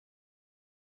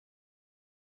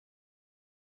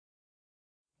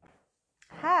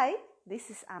Hi, this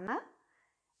is Anna,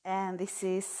 and this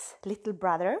is little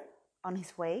brother on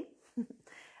his way.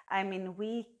 I'm in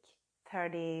week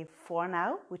 34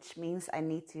 now, which means I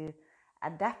need to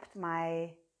adapt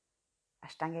my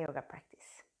Ashtanga yoga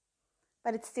practice.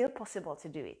 But it's still possible to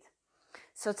do it.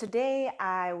 So today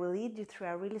I will lead you through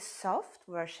a really soft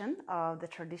version of the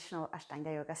traditional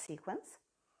Ashtanga yoga sequence.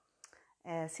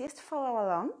 So just follow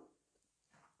along.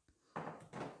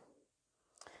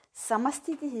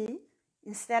 Samastitihi.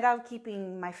 Instead of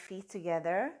keeping my feet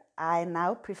together, I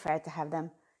now prefer to have them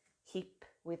hip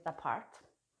width apart.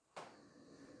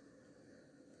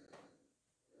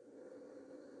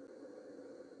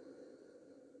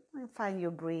 And find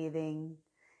your breathing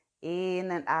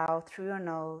in and out through your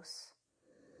nose.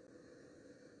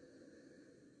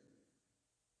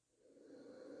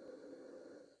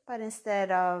 But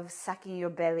instead of sucking your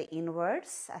belly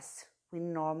inwards, as we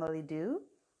normally do,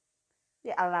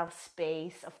 we allow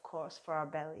space, of course, for our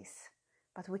bellies.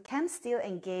 But we can still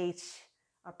engage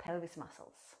our pelvis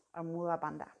muscles, our mula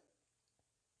bandha.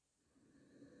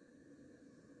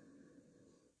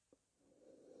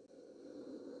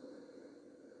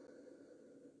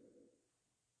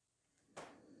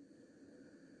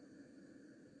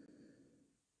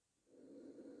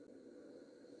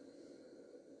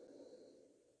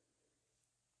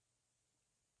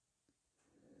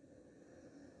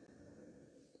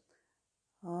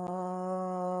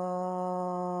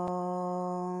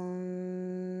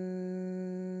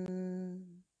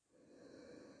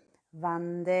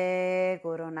 Vande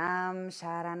Gurunam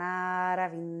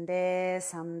Sharanara-vinde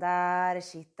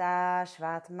Sandarshita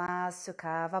Shvatma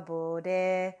Sukhava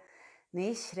Bodhe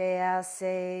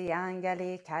Nishreyase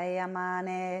Yangali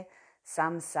Kayamane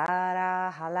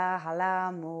Samsara Hala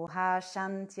Hala Muha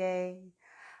Shantye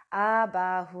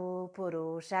Abahu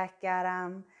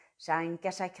Purushakaram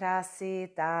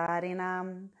Shankachakrasi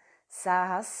Tarinam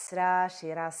Sahasra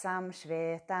Shirasam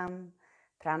Shvetam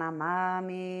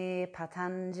Pranamami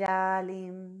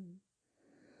Patanjalim.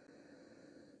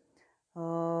 Om.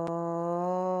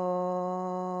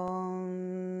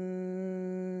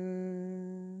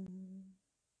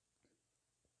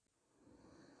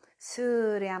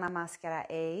 Surya Namaskara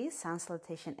A, Sun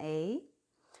Salutation A.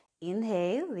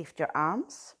 Inhale, lift your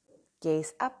arms,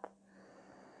 gaze up.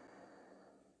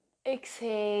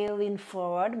 Exhale, lean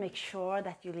forward, make sure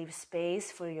that you leave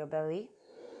space for your belly.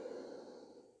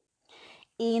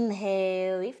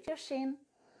 Inhale, lift your chin.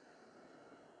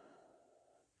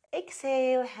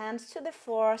 Exhale, hands to the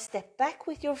floor, step back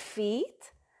with your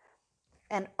feet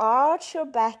and arch your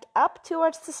back up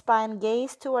towards the spine,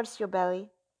 gaze towards your belly.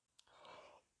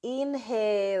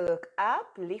 Inhale, look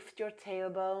up, lift your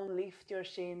tailbone, lift your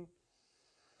chin.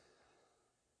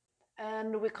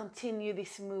 And we continue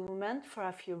this movement for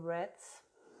a few breaths.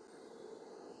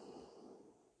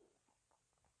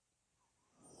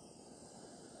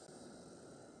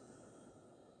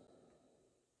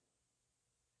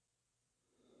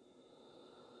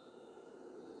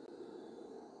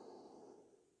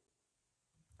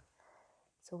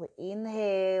 So we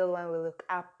inhale when we look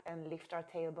up and lift our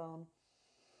tailbone.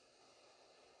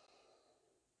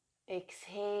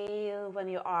 Exhale when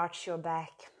you arch your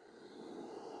back.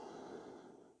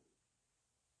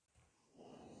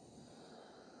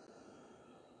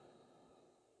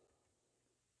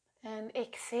 And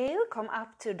exhale, come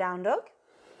up to down dog.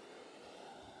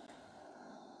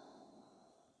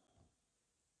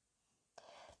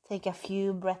 Take a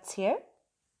few breaths here.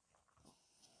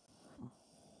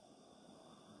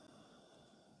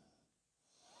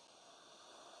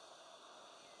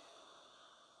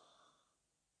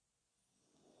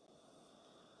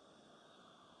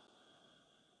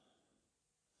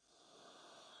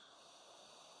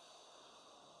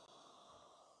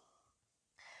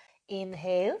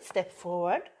 Inhale, step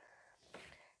forward.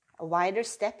 A wider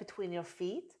step between your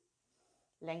feet.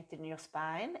 Lengthen your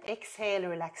spine. Exhale,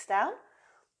 relax down.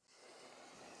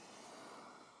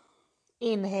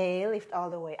 Inhale, lift all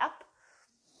the way up.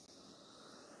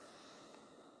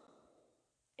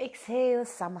 Exhale,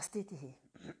 Samastitihi.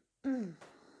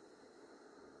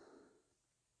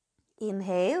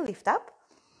 Inhale, lift up.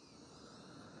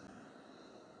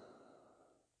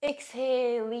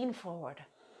 Exhale, lean forward.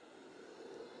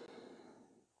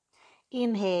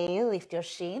 Inhale, lift your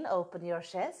chin, open your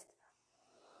chest.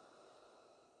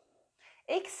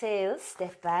 Exhale,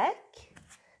 step back.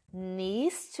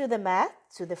 Knees to the mat,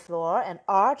 to the floor, and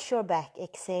arch your back.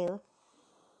 Exhale.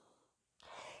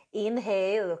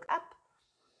 Inhale, look up.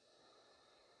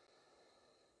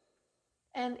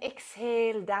 And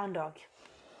exhale, down dog.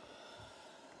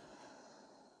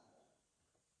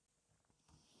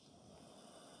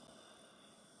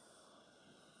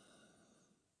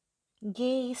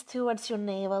 Gaze towards your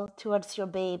navel, towards your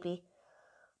baby.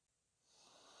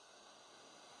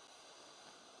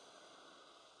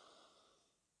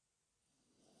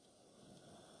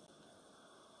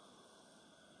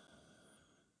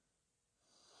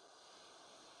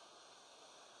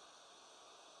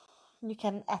 You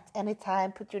can at any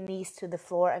time put your knees to the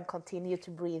floor and continue to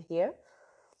breathe here.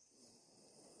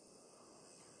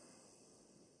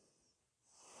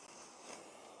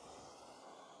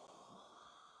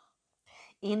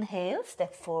 Inhale,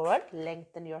 step forward,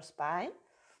 lengthen your spine.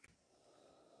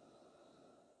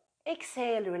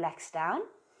 Exhale, relax down.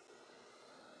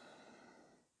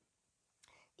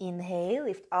 Inhale,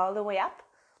 lift all the way up.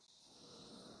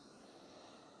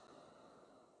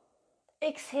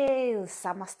 Exhale,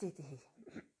 Samastiti.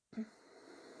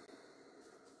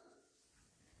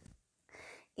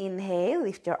 Inhale,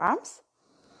 lift your arms.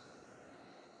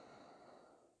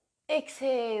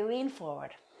 Exhale, lean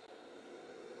forward.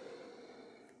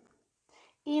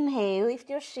 Inhale, lift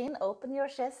your chin, open your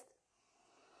chest.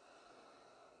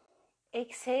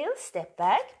 Exhale, step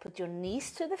back, put your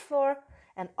knees to the floor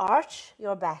and arch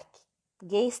your back.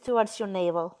 Gaze towards your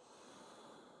navel.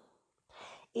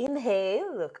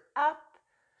 Inhale, look up,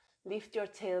 lift your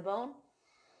tailbone.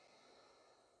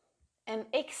 And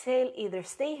exhale, either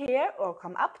stay here or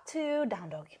come up to down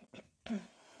dog.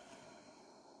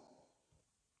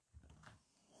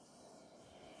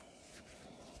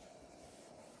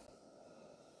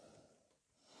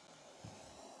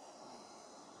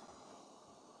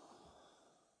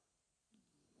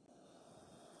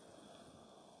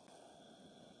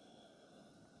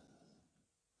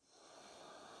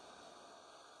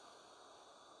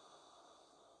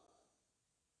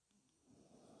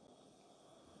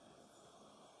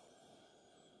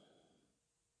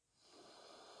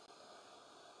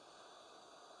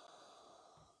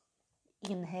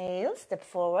 Inhale, step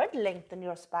forward, lengthen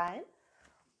your spine.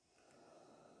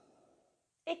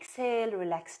 Exhale,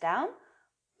 relax down.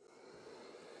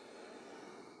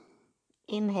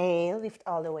 Inhale, lift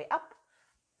all the way up.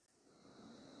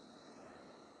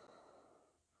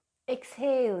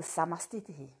 Exhale,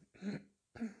 Samastiti.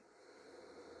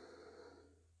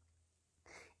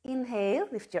 Inhale,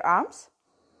 lift your arms.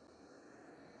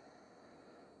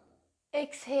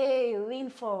 Exhale, lean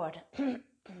forward.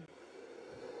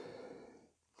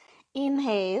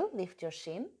 Inhale, lift your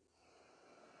chin.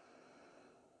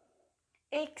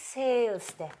 Exhale,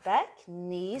 step back,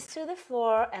 knees to the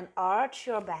floor and arch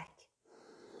your back.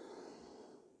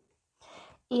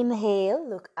 Inhale,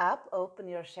 look up, open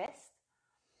your chest.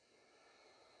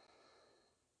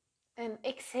 And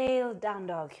exhale, down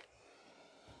dog.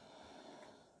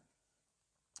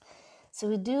 So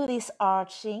we do this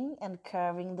arching and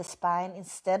curving the spine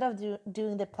instead of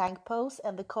doing the plank pose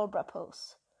and the cobra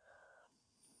pose.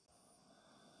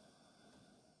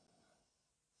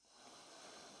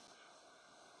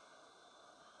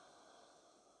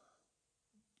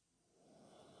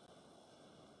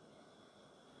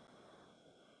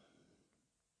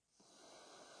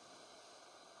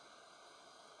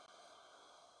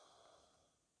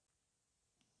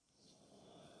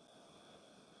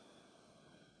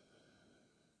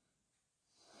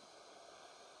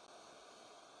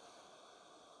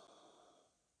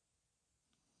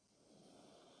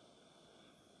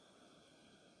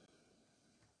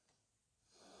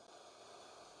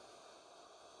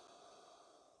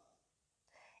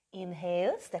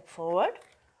 Inhale, step forward.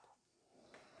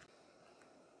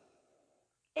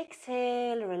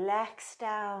 Exhale, relax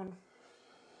down.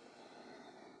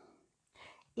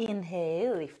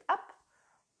 Inhale, lift up.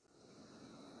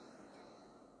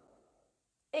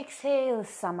 Exhale,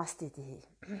 Samastiti.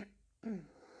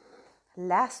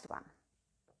 Last one.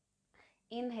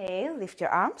 Inhale, lift your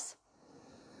arms.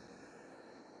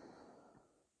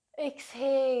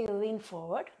 Exhale, lean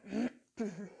forward.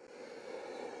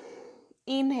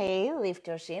 Inhale, lift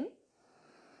your chin.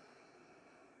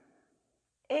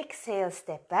 Exhale,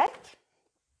 step back.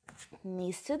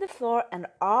 Knees to the floor and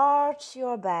arch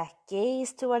your back.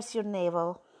 Gaze towards your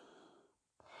navel.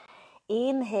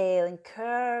 Inhale and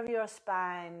curve your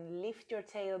spine. Lift your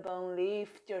tailbone,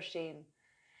 lift your chin.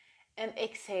 And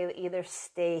exhale, either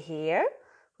stay here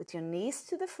with your knees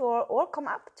to the floor or come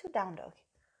up to down dog.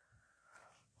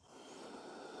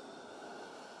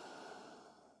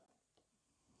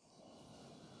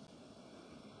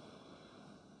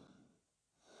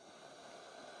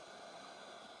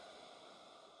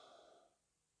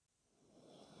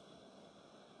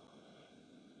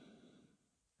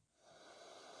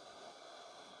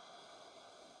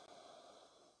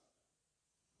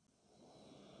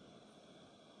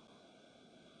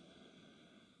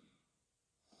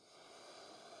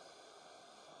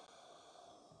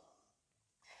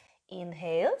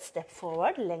 Inhale, step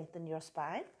forward, lengthen your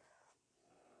spine.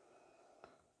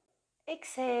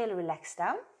 Exhale, relax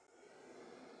down.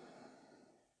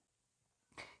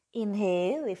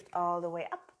 Inhale, lift all the way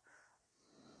up.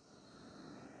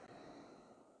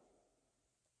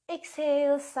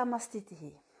 Exhale,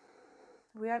 Samastitihi.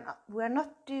 We are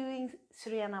not doing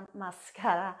Surya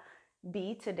Namaskara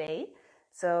B today.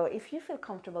 So if you feel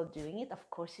comfortable doing it, of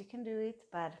course you can do it.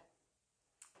 But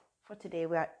for today,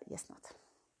 we are not.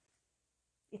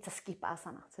 It's a skip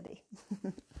asana today.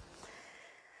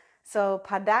 So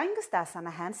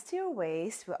Padangastasana, hands to your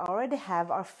waist. We already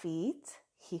have our feet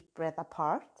hip breadth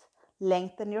apart.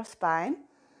 Lengthen your spine.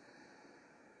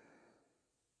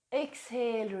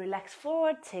 Exhale, relax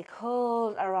forward. Take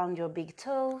hold around your big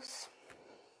toes.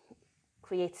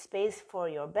 Create space for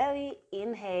your belly.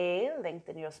 Inhale,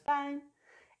 lengthen your spine.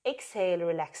 Exhale,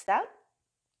 relax down.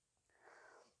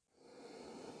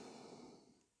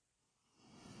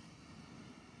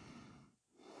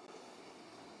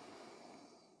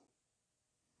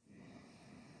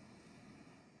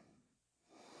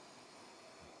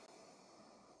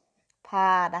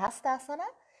 Padahastasana.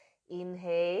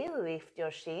 Inhale, lift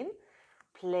your chin.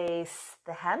 Place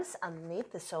the hands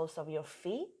underneath the soles of your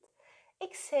feet.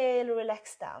 Exhale,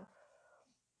 relax down.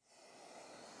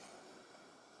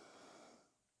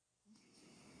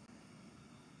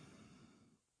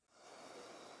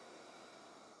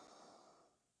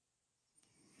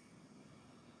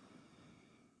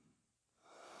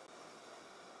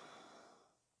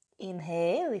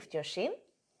 Inhale, lift your chin.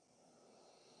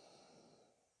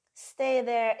 Stay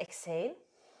there, exhale.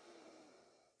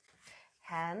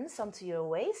 Hands onto your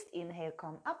waist. Inhale,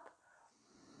 come up.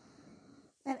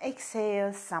 And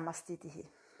exhale, Samastitihi.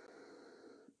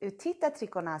 Utthita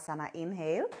Trikonasana.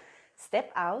 Inhale,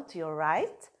 step out to your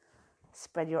right.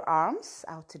 Spread your arms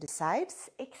out to the sides.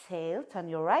 Exhale, turn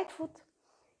your right foot.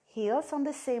 Heels on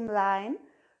the same line.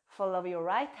 Follow your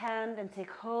right hand and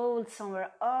take hold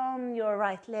somewhere on your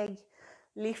right leg.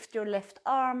 Lift your left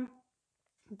arm.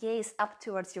 Gaze up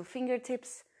towards your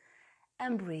fingertips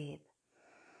and breathe.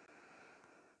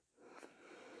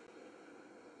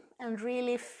 And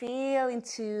really feel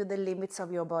into the limits of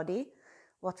your body,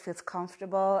 what feels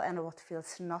comfortable and what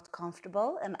feels not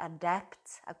comfortable, and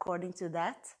adapt according to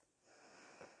that.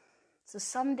 So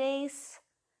some days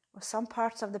or some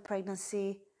parts of the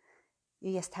pregnancy,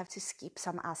 you just have to skip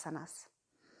some asanas.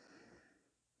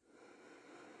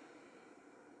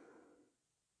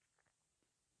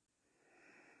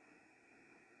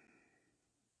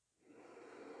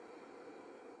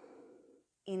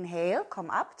 Inhale, come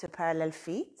up to parallel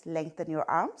feet, lengthen your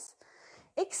arms.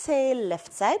 Exhale,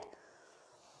 left side.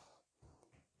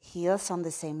 Heels on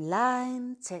the same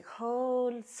line. Take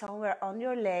hold somewhere on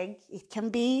your leg. It can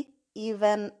be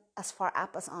even as far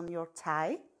up as on your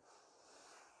thigh.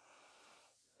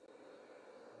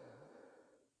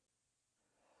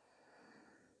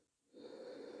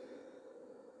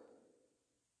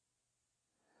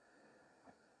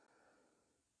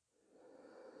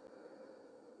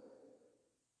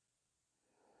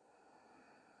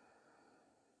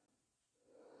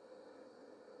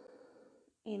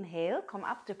 Inhale, come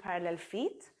up to parallel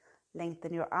feet.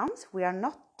 Lengthen your arms. We are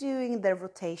not doing the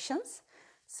rotations.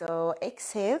 So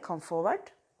exhale, come forward.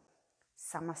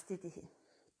 Samastitihi.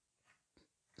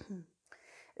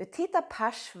 Utthita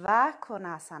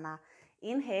Parshvakonasana.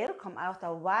 Inhale, come out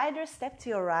a wider step to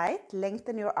your right.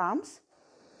 Lengthen your arms.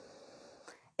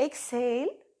 Exhale,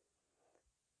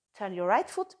 turn your right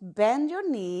foot, bend your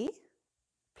knee.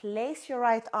 Place your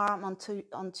right arm onto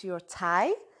your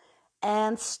thigh.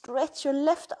 And stretch your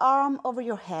left arm over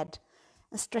your head.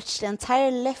 And stretch the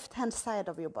entire left-hand side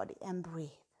of your body. And breathe.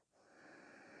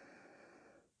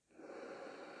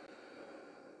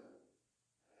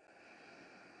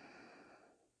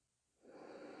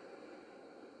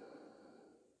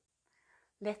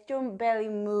 Let your belly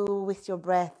move with your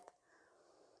breath.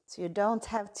 So you don't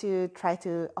have to try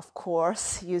to, of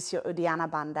course, use your Uddiyana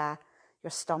Bandha, your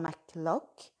stomach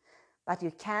lock. But you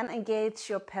can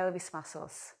engage your pelvis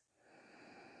muscles.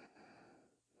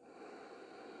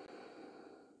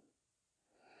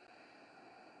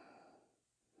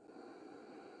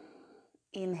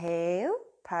 Inhale,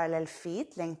 parallel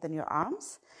feet, lengthen your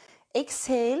arms.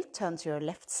 Exhale, turn to your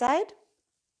left side.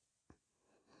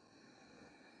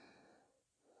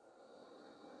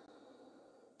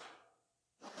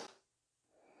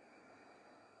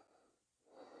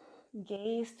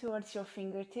 Gaze towards your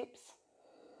fingertips.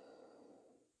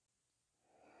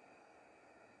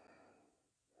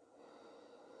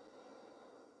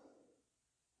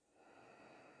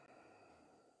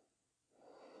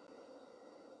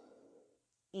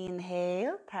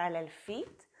 Inhale, parallel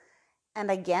feet. And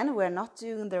again, we're not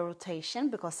doing the rotation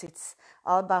because it's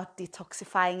all about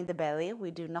detoxifying the belly.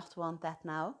 We do not want that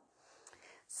now.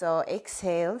 So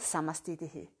exhale,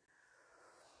 Samastitihi.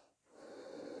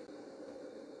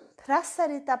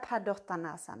 Prasarita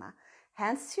Padottanasana.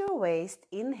 Hands to your waist.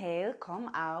 Inhale,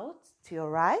 come out to your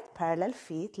right, parallel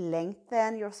feet.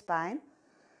 Lengthen your spine.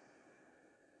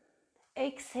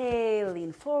 Exhale,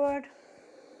 lean forward.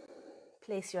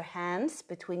 Place your hands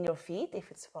between your feet if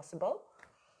it's possible.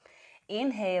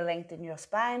 Inhale, lengthen your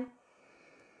spine.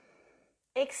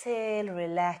 Exhale,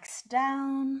 relax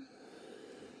down.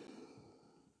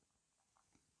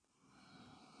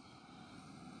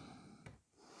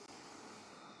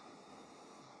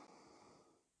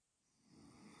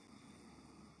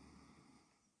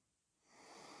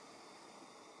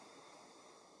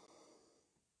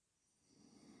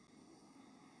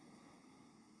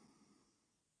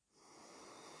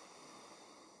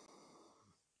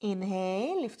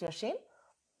 Inhale, lift your chin.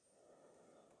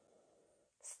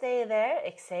 Stay there,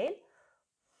 exhale.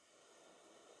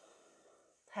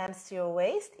 Hands to your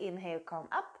waist, inhale, come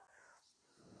up.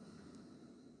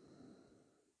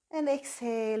 And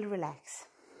exhale, relax.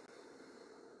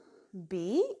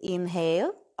 B,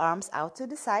 inhale, arms out to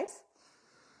the sides.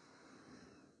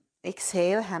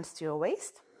 Exhale, hands to your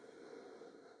waist.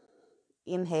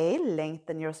 Inhale,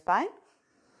 lengthen your spine.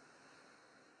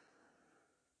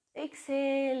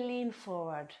 Exhale, lean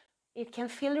forward. It can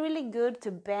feel really good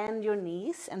to bend your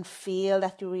knees and feel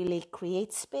that you really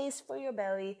create space for your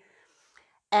belly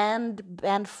and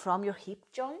bend from your hip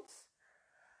joints.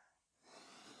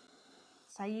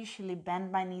 So I usually bend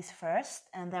my knees first,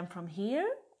 and then from here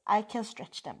I can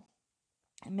stretch them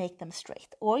and make them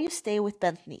straight. Or you stay with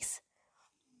bent knees.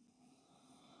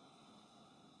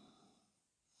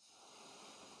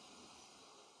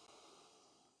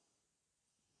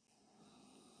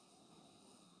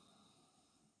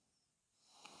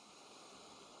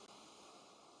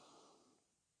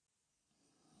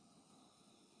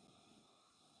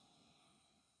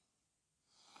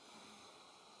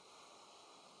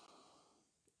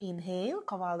 Inhale,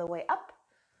 come all the way up.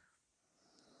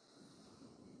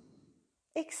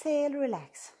 Exhale,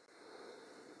 relax.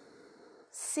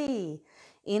 C.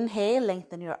 Inhale,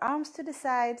 lengthen your arms to the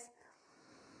sides.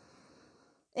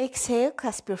 Exhale,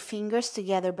 clasp your fingers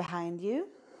together behind you.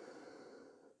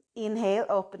 Inhale,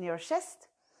 open your chest.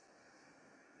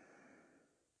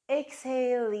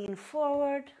 Exhale, lean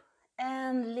forward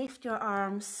and lift your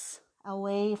arms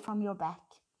away from your back.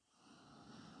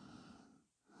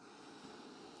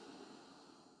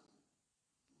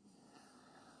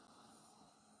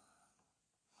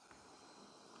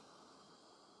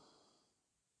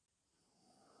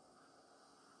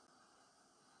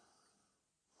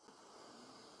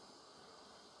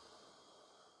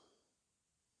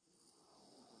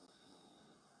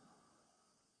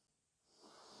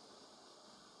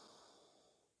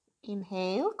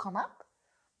 Inhale, come up.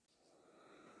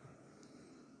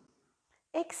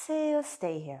 Exhale,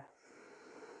 stay here.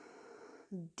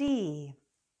 D.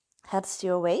 Hands to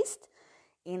your waist.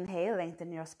 Inhale,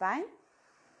 lengthen your spine.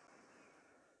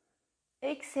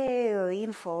 Exhale,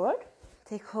 lean forward.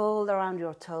 Take hold around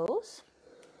your toes.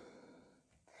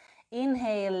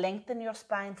 Inhale, lengthen your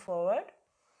spine forward.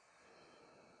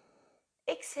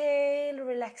 Exhale,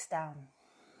 relax down.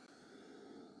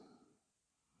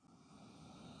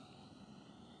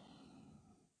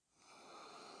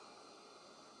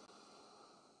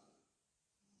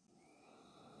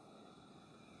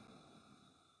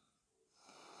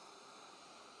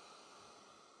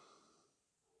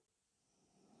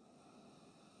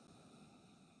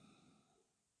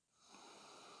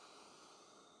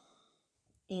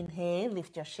 Inhale,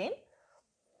 lift your chin.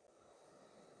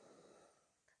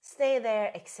 Stay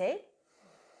there, exhale.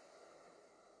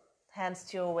 Hands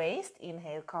to your waist.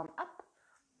 Inhale, come up.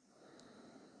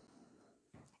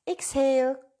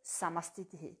 Exhale,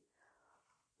 Samastitihi.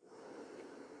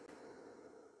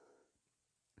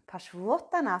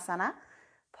 Parsvottanasana.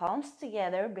 Palms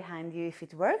together behind you if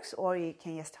it works, or you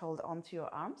can just hold on to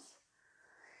your arms.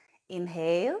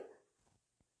 Inhale.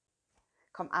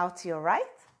 Come out to your right.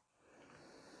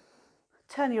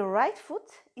 Turn your right foot.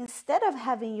 Instead of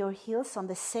having your heels on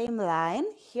the same line,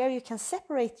 here you can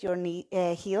separate your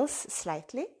heels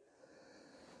slightly.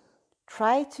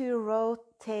 Try to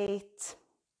rotate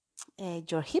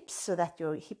your hips so that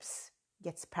your hips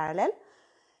gets parallel.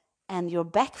 And your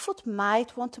back foot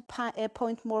might want to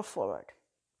point more forward.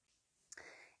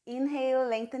 Inhale,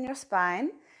 lengthen your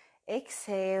spine.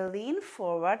 Exhale, lean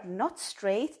forward, not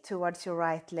straight towards your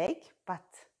right leg, but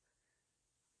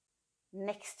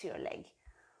next to your leg.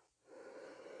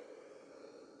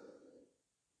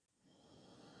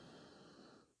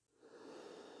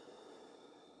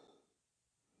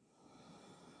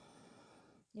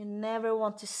 You never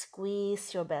want to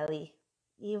squeeze your belly,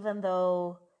 even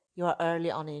though you are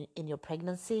early on in your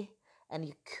pregnancy and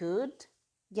you could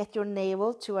get your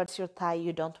navel towards your thigh.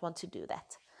 You don't want to do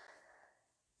that.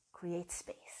 Create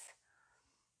space.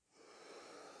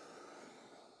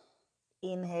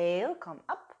 Inhale, come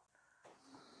up.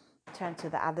 Turn to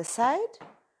the other side.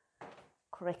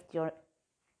 Correct the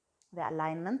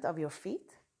alignment of your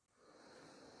feet.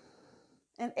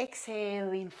 And exhale,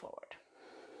 lean forward.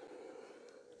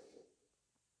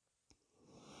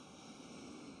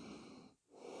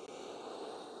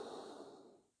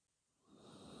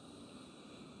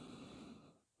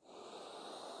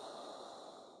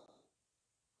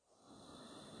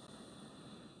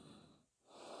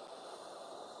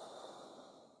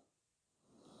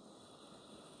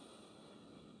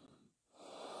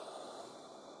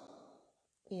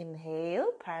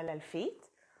 Inhale, parallel feet.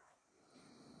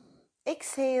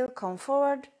 Exhale, come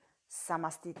forward,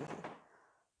 Samastiti.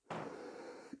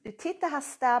 Utthita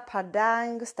Hasta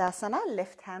Padangustasana,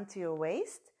 left hand to your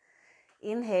waist.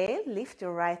 Inhale, lift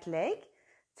your right leg.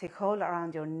 Take hold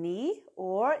around your knee,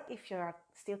 or if you're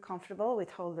still comfortable with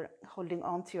holding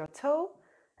on to your toe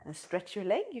and stretch your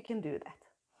leg, you can do that.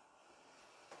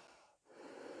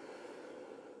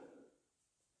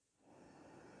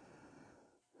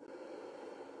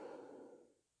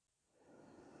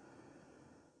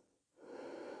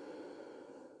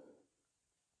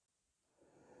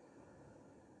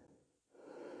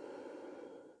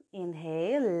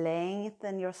 Inhale,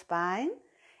 lengthen your spine.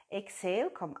 Exhale,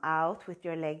 come out with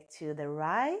your leg to the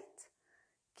right.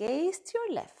 Gaze to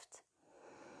your left.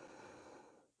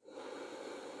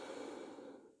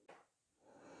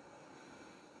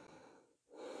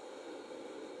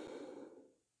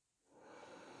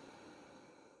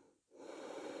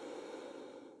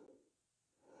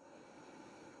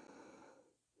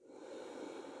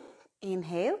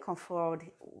 Inhale, come forward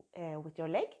with your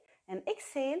leg. And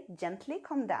exhale, gently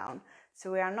come down.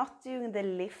 So we are not doing the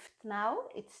lift now.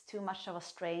 It's too much of a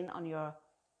strain on your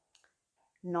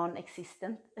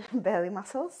non-existent belly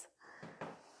muscles.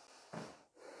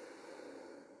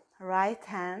 Right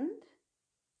hand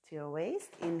to your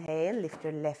waist. Inhale, lift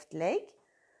your left leg.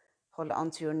 Hold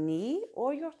on to your knee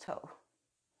or your toe.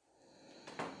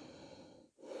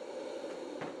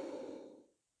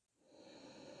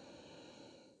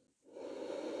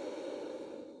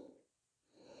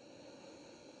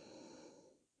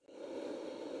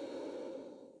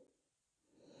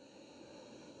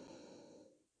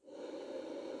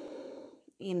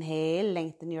 Inhale,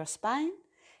 lengthen your spine.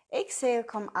 Exhale,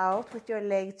 come out with your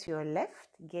leg to your left.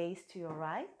 Gaze to your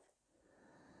right.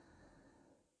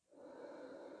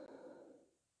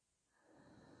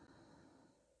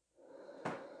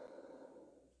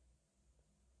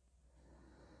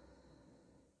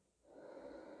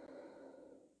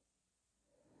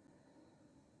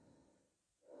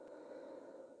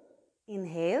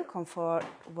 Inhale, come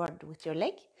forward with your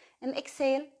leg. And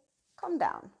exhale, come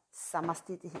down.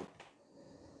 Samastiti.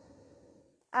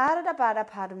 Ardha Baddha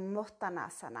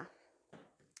Padmottanasana.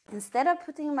 Instead of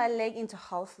putting my leg into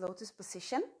half lotus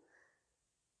position,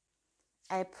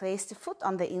 I place the foot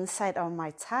on the inside of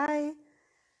my thigh.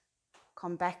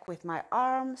 Come back with my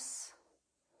arms.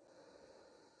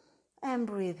 And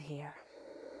breathe here.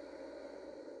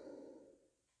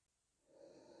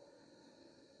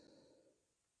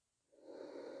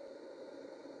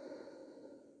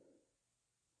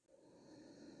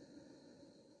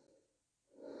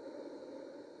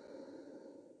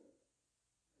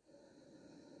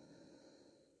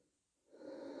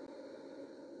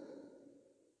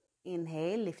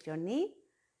 Inhale, lift your knee.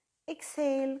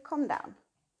 Exhale, come down.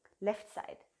 Left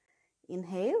side.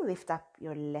 Inhale, lift up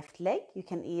your left leg. You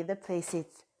can either place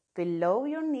it below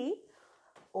your knee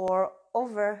or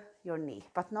over your knee,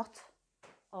 but not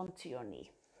onto your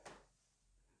knee.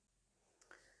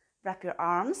 Wrap your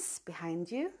arms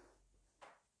behind you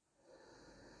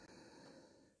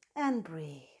and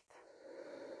breathe.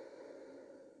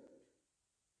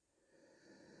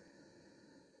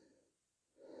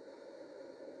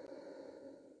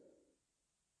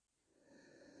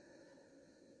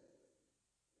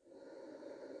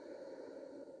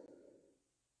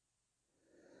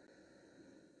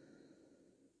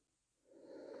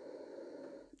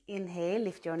 Inhale,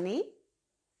 lift your knee.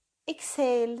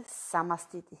 Exhale,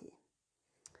 Samastiti.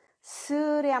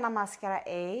 Surya Namaskara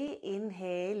A.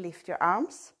 Inhale, lift your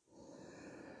arms.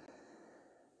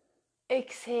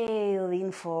 Exhale,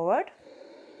 lean forward.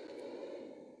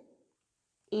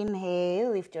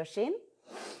 Inhale, lift your chin.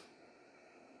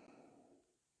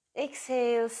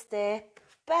 Exhale, step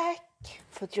back.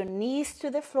 Put your knees to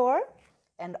the floor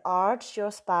and arch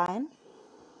your spine.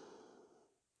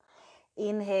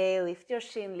 Inhale, lift your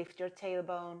chin, lift your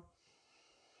tailbone.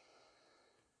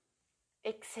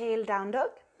 Exhale, down dog.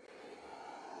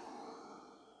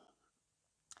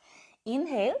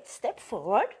 Inhale, step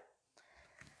forward.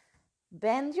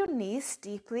 Bend your knees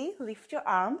deeply, lift your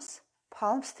arms,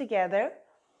 palms together.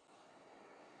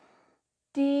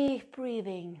 Deep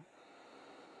breathing.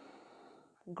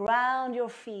 Ground your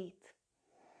feet.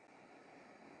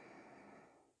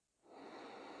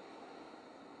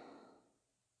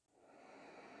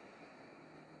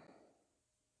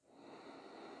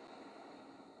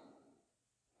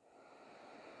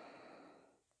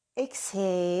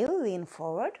 Exhale, lean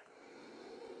forward.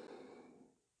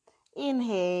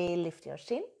 Inhale, lift your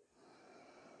chin.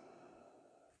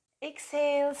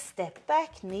 Exhale, step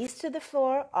back, knees to the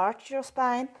floor, arch your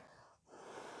spine.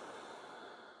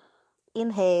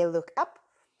 Inhale, look up.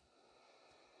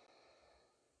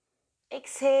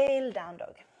 Exhale, down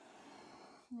dog.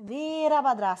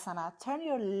 Virabhadrasana. Turn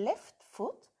your left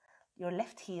foot, your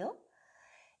left heel.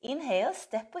 Inhale,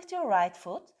 step with your right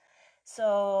foot.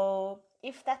 So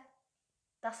if that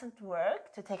doesn't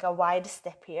work, to take a wide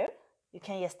step here, you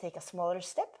can just take a smaller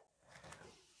step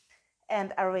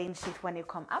and arrange it when you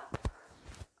come up.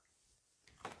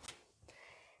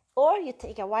 Or you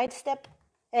take a wide step,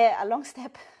 a long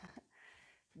step,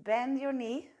 bend your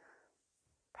knee,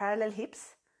 parallel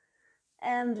hips,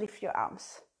 and lift your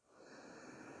arms.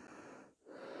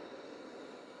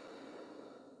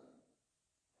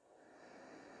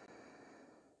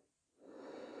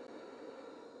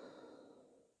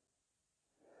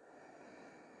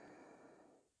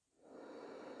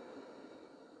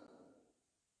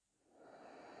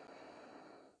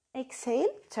 Exhale,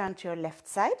 turn to your left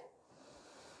side.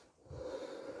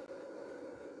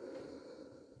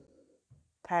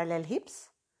 Parallel hips,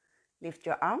 lift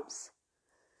your arms.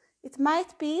 It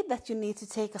might be that you need to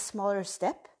take a smaller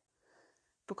step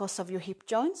because of your hip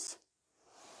joints.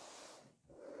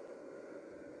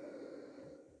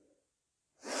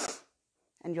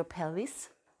 And your pelvis.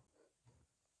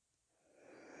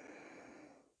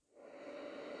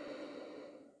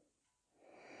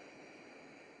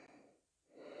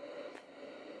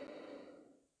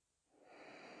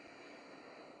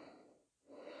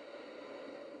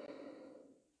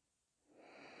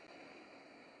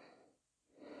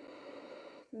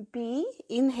 B,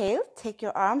 inhale, take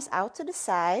your arms out to the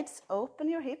sides, open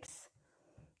your hips,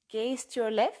 gaze to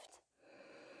your left.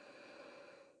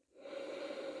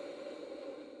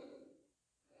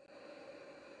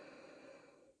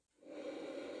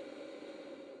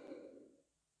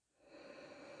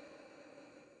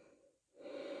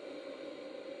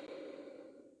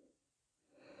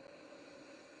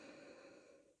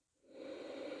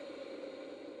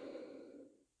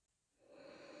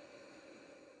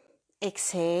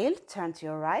 Exhale, turn to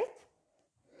your right.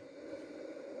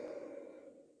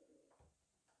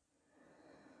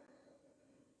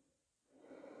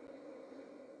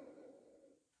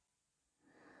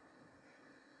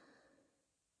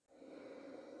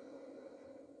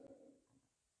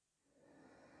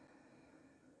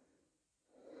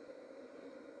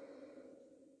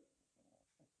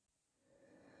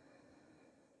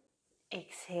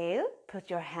 Exhale,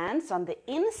 put your hands on the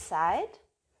inside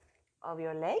of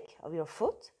your leg, of your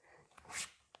foot.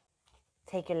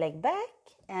 Take your leg back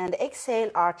and exhale,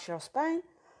 arch your spine.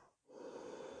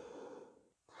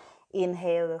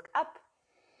 Inhale, look up.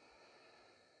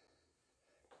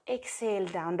 Exhale,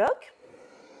 down dog.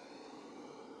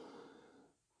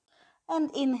 And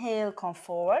inhale, come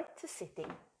forward to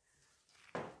sitting.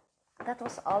 That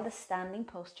was all the standing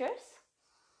postures.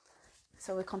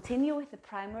 So we continue with the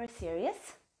primary series.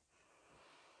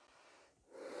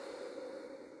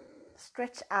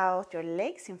 Stretch out your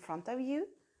legs in front of you.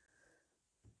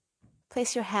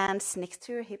 Place your hands next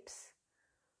to your hips.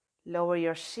 Lower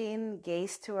your chin,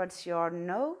 gaze towards your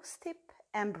nose tip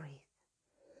and breathe.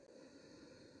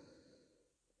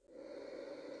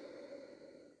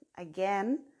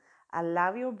 Again,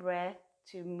 allow your breath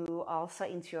to move also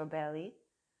into your belly,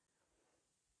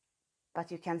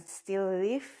 but you can still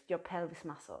lift your pelvis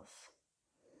muscles.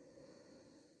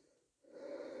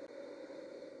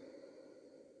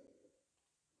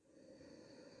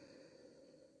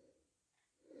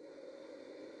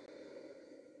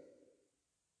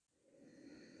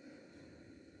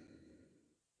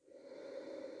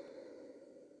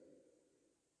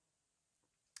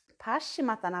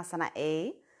 Paschimottanasana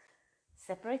A.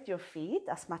 Separate your feet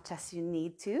as much as you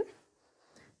need to.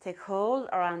 Take hold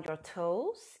around your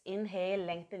toes. Inhale,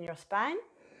 lengthen your spine.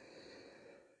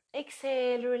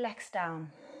 Exhale, relax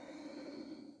down.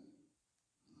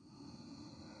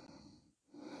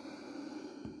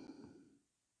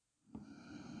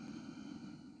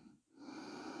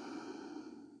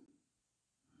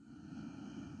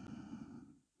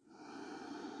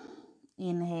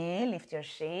 Inhale, lift your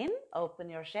chin, open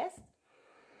your chest.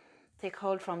 Take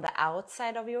hold from the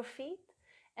outside of your feet.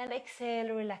 And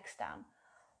exhale, relax down.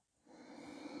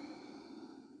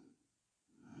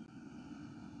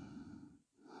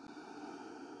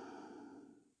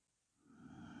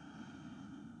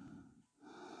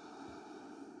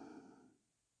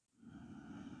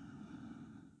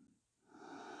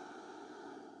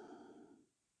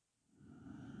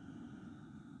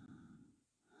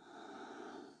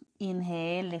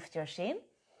 Inhale, lift your chin.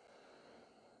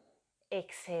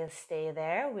 Exhale, stay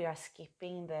there. We are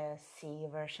skipping the C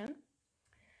version.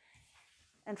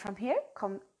 And from here,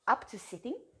 come up to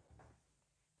sitting.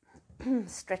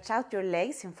 Stretch out your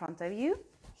legs in front of you,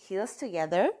 heels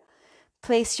together.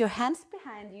 Place your hands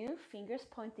behind you, fingers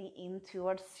pointing in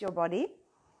towards your body.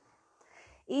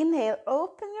 Inhale,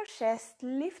 open your chest,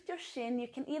 lift your chin. You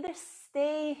can either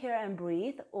stay here and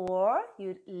breathe, or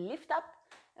you lift up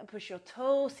and push your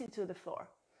toes into the floor.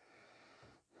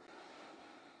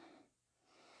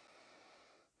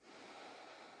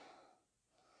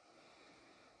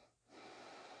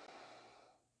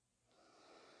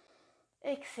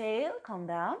 Exhale, come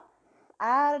down.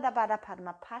 Ardha Baddha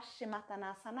Padma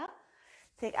Paschimottanasana.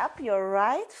 Take up your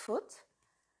right foot,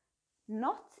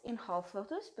 not in half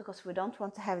lotus, because we don't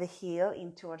want to have the heel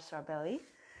in towards our belly,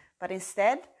 but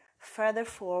instead further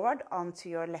forward onto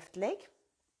your left leg.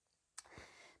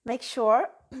 Make sure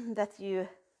that you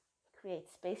create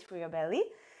space for your belly.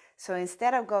 So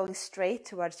instead of going straight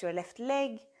towards your left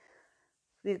leg,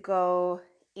 we go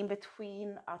in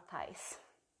between our thighs.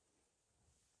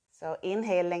 So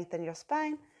inhale, lengthen your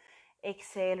spine.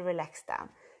 Exhale, relax down.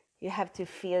 You have to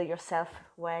feel yourself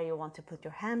where you want to put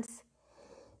your hands.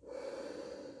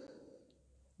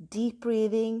 Deep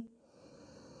breathing.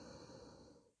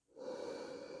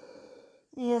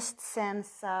 Just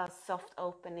sense a soft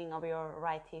opening of your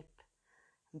right hip,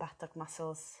 buttock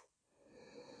muscles.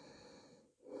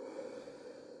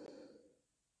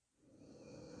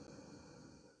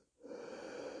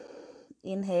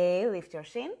 Inhale, lift your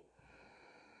chin.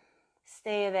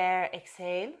 Stay there,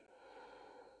 exhale.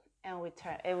 And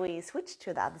we switch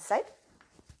to the other side.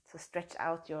 So stretch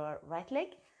out your right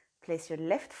leg. Place your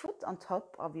left foot on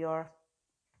top of your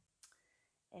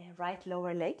right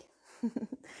lower leg.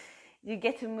 You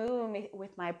get to move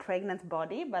with my pregnant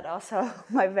body, but also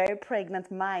my very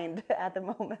pregnant mind at the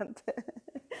moment.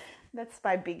 That's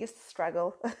my biggest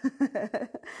struggle.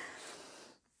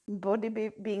 Body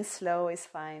being slow is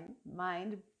fine.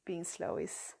 Mind being slow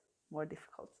is more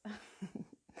difficult.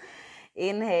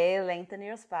 Inhale, lengthen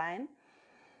your spine.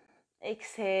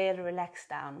 Exhale, relax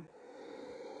down.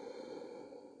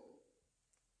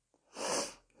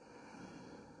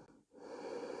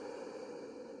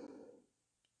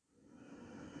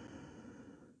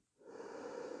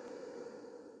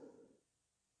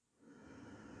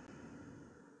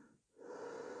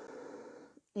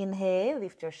 Inhale,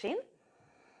 lift your chin.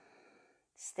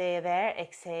 Stay there,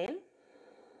 exhale.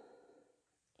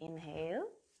 Inhale,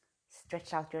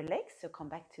 stretch out your legs, so come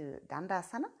back to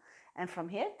Dandasana. And from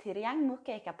here, Tiriyang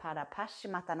Mukha Ekapada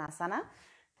Paschimottanasana.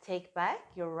 Take back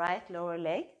your right lower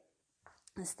leg.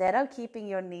 Instead of keeping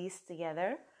your knees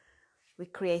together, we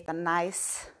create a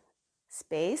nice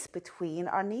space between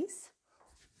our knees.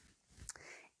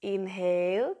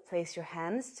 Inhale, place your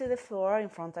hands to the floor in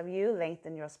front of you,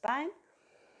 lengthen your spine.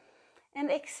 And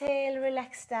exhale,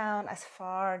 relax down as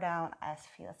far down as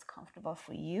feels comfortable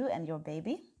for you and your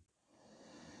baby.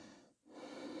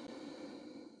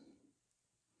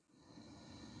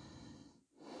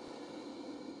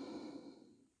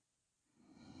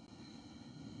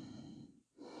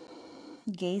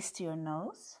 Gaze to your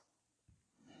nose.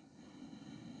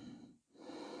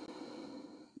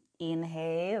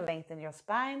 Inhale, lengthen your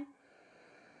spine.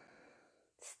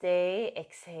 Stay,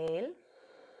 exhale.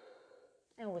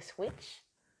 And we switch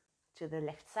to the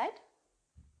left side.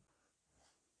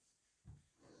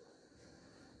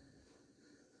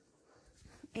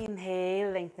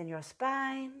 Inhale, lengthen your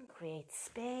spine. Create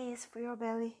space for your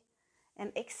belly.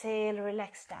 And exhale,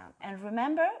 relax down. And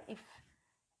remember, if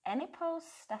any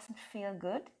pose doesn't feel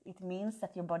good, it means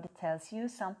that your body tells you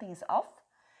something is off.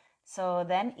 So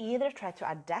then either try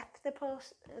to adapt the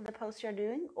pose you're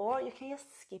doing, or you can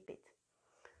just skip it.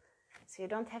 So you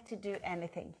don't have to do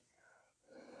anything.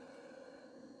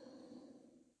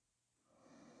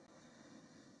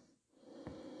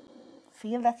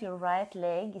 Feel that your right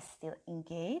leg is still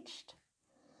engaged.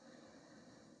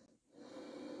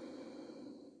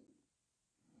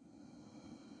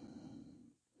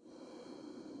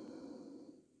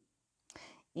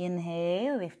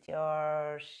 Inhale, lift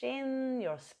your chin,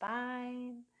 your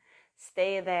spine.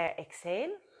 Stay there,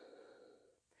 exhale.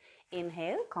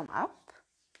 Inhale, come up.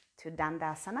 to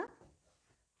Dandasana,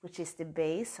 which is the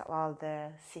base of all the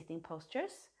sitting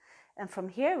postures. And from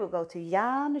here we'll go to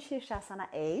Janu Shirshasana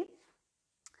A.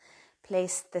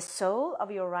 Place the sole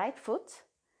of your right foot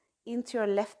into your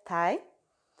left thigh.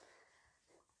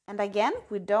 And again,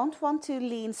 we don't want to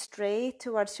lean straight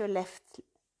towards your left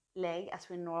leg as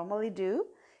we normally do.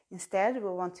 Instead, we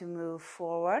want to move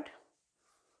forward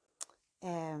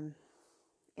in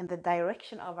the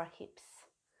direction of our hips.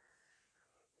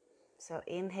 So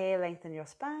inhale, lengthen your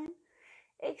spine.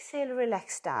 Exhale,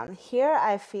 relax down. Here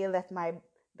I feel that my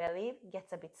belly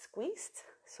gets a bit squeezed,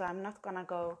 so I'm not gonna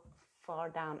go far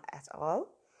down at all.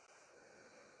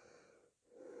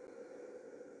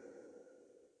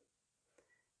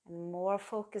 And more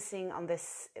focusing on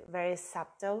this very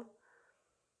subtle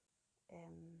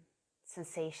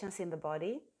sensations in the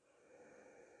body.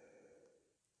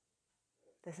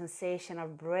 The sensation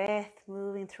of breath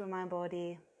moving through my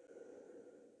body.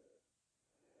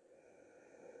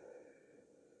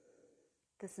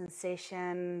 The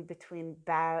sensation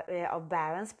of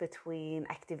balance between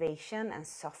activation and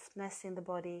softness in the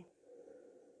body.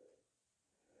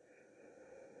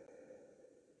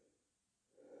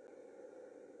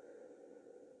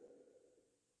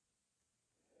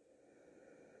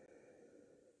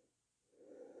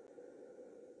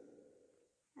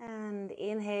 And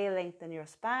inhale, lengthen your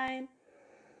spine.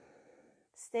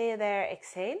 Stay there,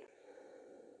 exhale.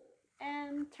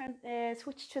 And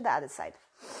switch to the other side.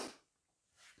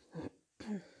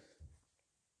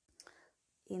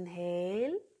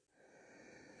 Inhale.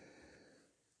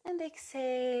 And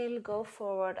exhale, go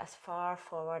forward as far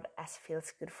forward as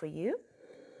feels good for you.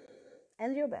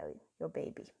 And your belly, your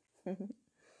baby.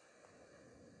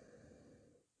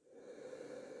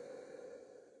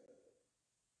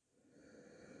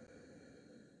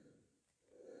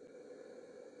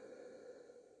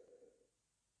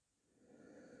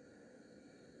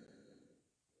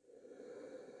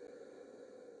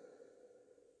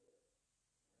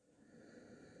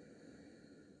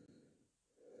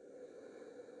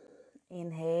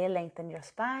 Inhale, lengthen your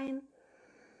spine.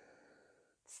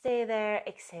 Stay there,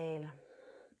 exhale.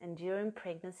 And during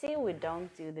pregnancy, we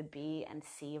don't do the B and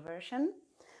C version.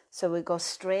 So we go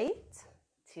straight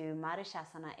to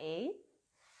Marishasana A.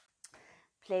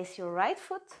 Place your right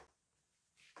foot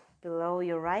below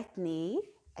your right knee.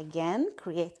 Again,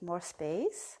 create more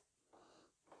space.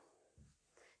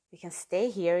 You can stay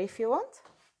here if you want.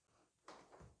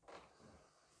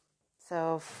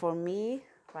 So for me,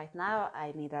 right now,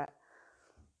 I need a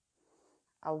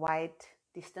wide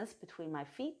distance between my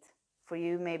feet. For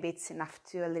you, maybe it's enough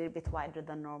to a little bit wider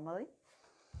than normally.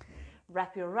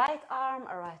 Wrap your right arm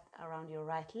around your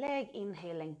right leg.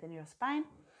 Inhale, lengthen your spine.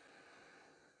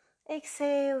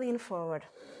 Exhale, lean forward.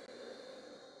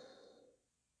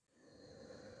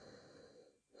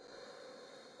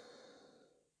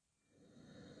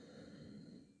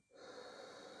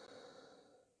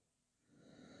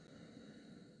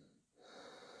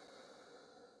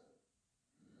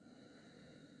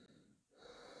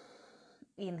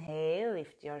 Inhale,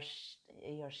 lift your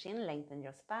shin, lengthen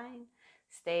your spine.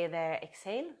 Stay there,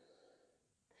 exhale.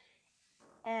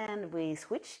 And we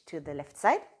switch to the left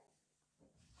side.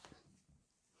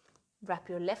 Wrap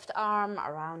your left arm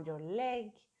around your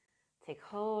leg. Take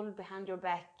hold behind your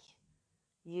back.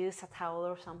 Use a towel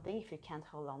or something if you can't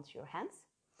hold on to your hands.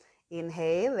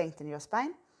 Inhale, lengthen your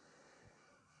spine.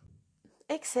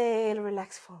 Exhale,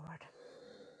 relax forward.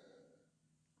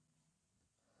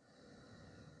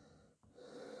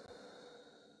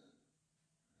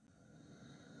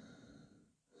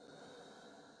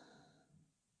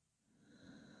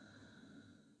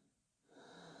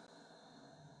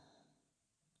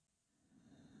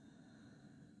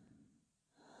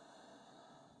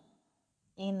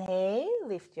 Inhale,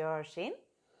 lift your chin.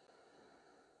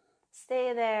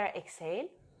 Stay there, exhale.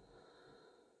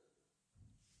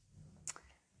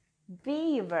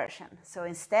 B version. So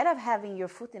instead of having your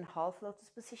foot in half lotus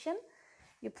position,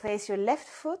 you place your left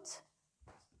foot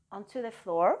onto the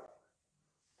floor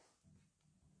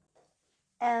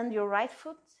and your right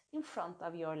foot in front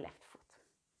of your left foot.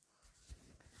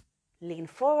 Lean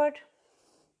forward.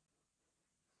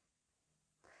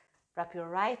 Wrap your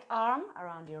right arm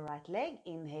around your right leg.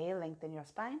 Inhale, lengthen your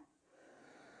spine.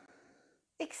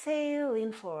 Exhale,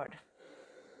 lean forward.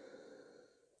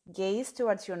 Gaze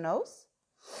towards your nose.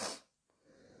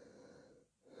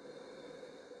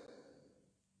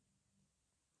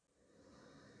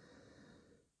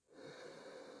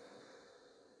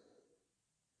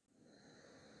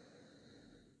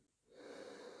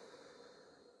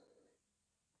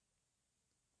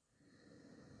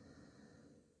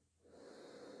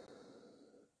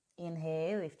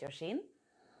 Inhale, lift your chin.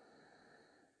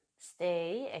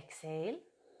 Stay, exhale.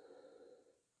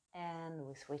 And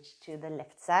we switch to the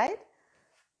left side.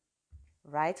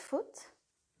 Right foot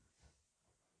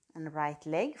and right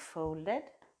leg folded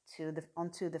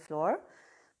onto the floor.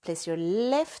 Place your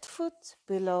left foot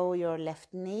below your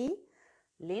left knee.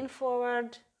 Lean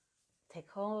forward.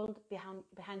 Take hold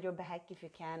behind your back if you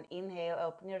can. Inhale,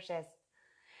 open your chest.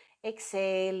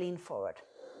 Exhale, lean forward.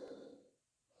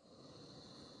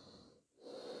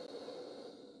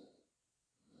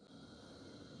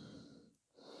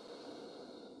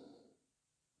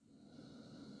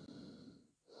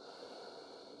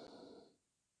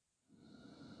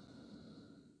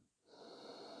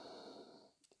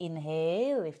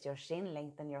 Inhale, lift your chin,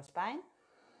 lengthen your spine.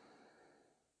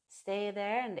 Stay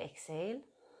there and exhale.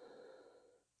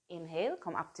 Inhale,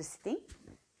 come up to sitting.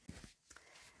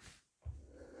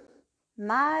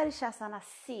 Marshasana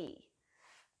C.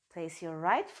 Place your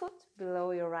right foot below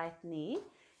your right knee.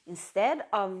 Instead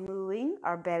of moving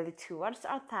our belly towards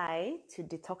our thigh to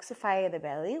detoxify the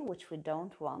belly, which we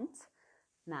don't want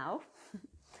now,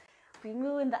 we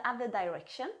move in the other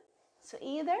direction. So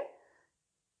either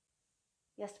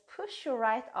just push your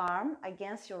right arm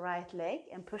against your right leg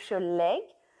and push your leg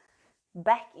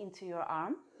back into your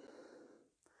arm.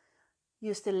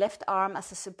 Use the left arm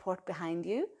as a support behind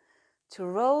you to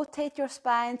rotate your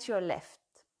spine to your left,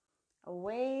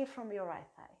 away from your right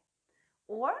thigh.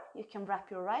 Or you can wrap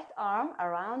your right arm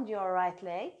around your right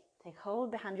leg, take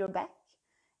hold behind your back,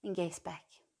 and gaze back.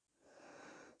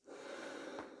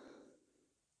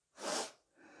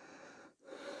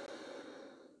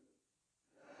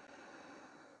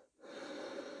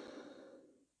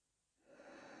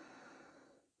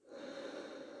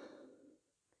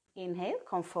 Inhale,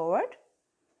 come forward.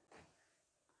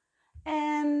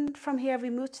 And from here we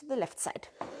move to the left side.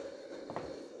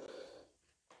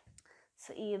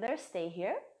 So either stay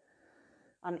here.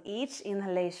 On each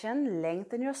inhalation,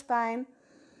 lengthen your spine.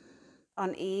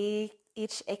 On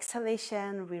each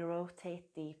exhalation, we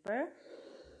rotate deeper.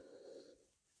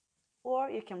 Or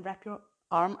you can wrap your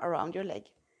arm around your leg.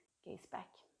 Gaze back.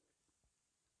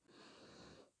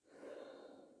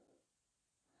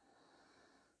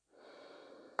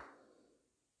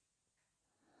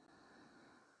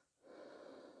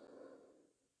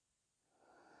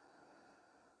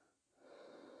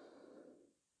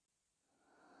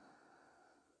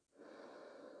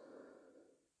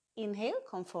 Inhale,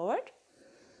 come forward.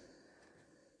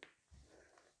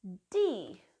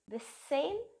 D, the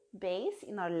same base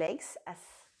in our legs as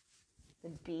the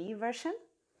B version.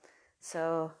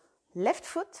 So left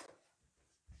foot,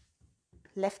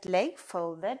 left leg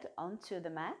folded onto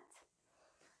the mat.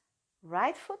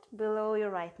 Right foot below your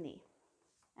right knee.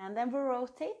 And then we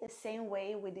rotate the same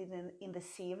way we did in the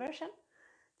C version.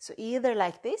 So either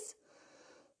like this,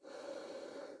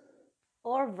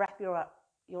 or wrap your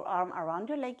arm around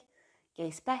your leg,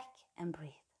 gaze back and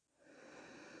breathe.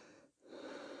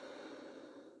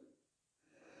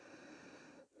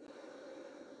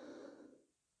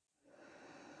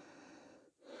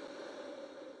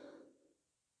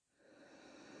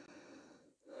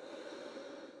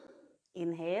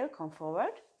 Inhale, come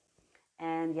forward,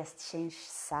 and just change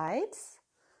sides.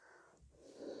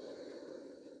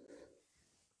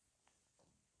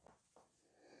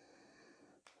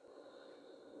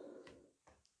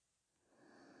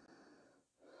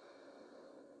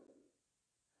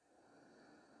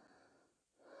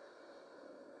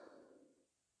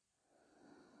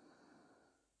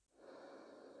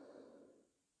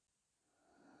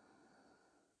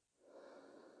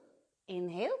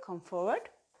 Inhale, come forward.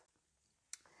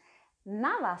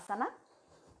 Navasana.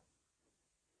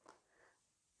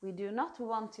 We do not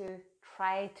want to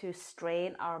try to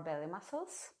strain our belly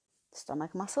muscles,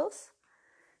 stomach muscles.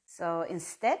 So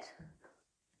instead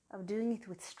of doing it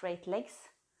with straight legs,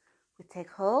 we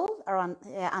take hold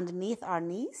underneath our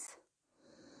knees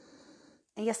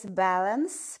and just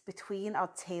balance between our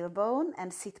tailbone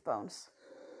and sit bones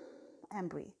and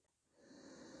breathe.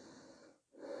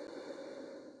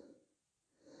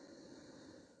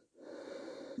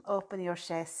 Open your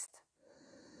chest.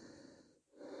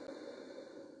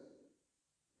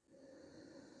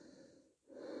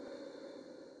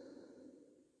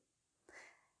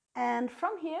 And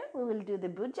from here, we will do the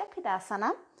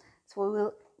Bhujagadasana. So we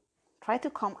will try to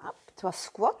come up to a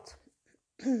squat.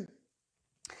 And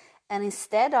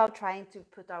instead of trying to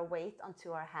put our weight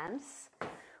onto our hands,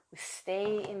 we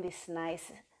stay in this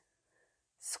nice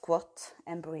squat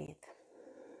and breathe.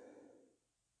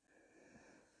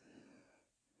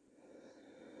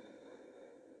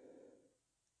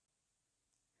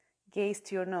 Gaze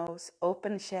to your nose,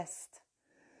 open chest,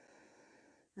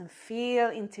 and feel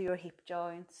into your hip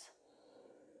joints.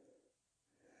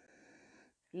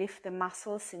 Lift the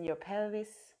muscles in your pelvis.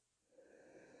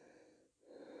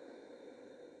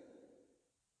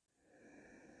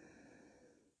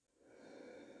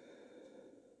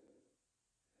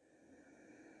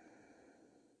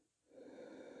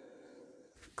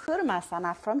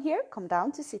 Kurmasana. From here, come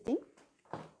down to sitting.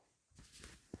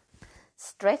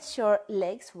 Stretch your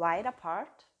legs wide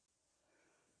apart.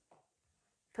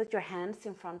 Put your hands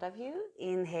in front of you.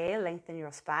 Inhale, lengthen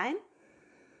your spine.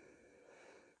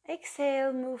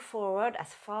 Exhale, move forward as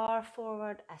far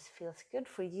forward as feels good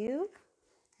for you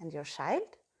and your child.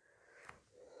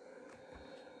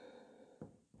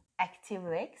 Active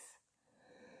legs.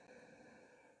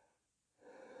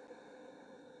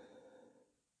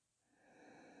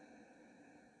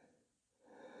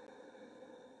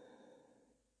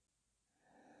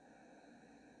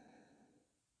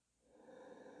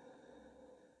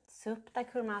 Supta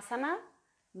Kurmasana.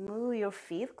 Move your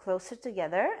feet closer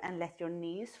together and let your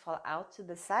knees fall out to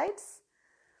the sides.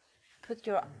 Put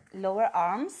your lower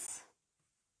arms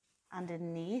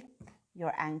underneath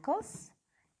your ankles.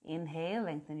 Inhale,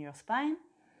 lengthen your spine.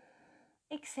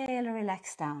 Exhale,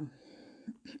 relax down.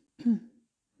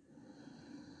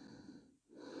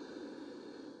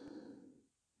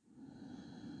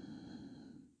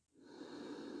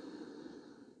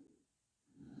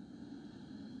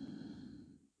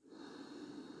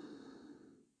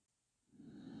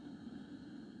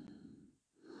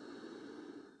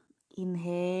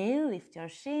 Inhale, lift your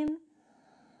chin.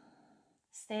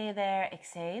 Stay there,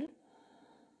 exhale.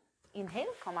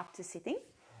 Inhale, come up to sitting.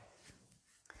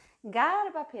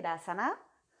 Garbha Pidasana.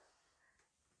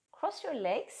 Cross your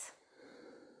legs.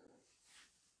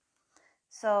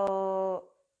 So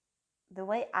the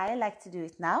way I like to do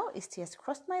it now is to just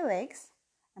cross my legs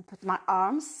and put my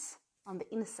arms on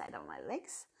the inside of my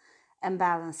legs and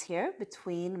balance here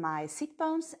between my sit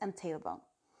bones and tailbone.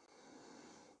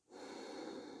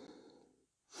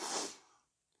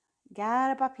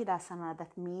 Garbha Pidasana,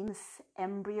 that means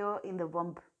embryo in the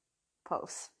womb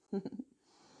pose.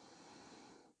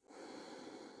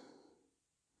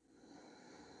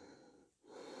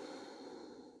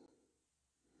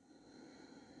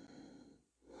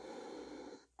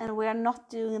 And we are not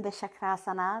doing the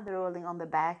Chakrasana, the rolling on the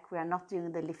back. We are not doing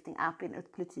the lifting up in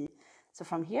Utplati. So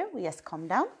from here, we just come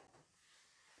down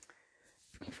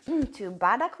to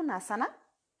Baddha Konasana.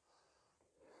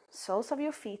 Soles of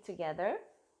your feet together.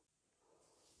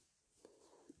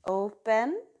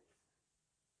 Open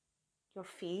your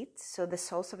feet, so the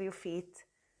soles of your feet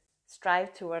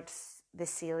strive towards the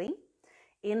ceiling.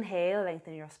 Inhale,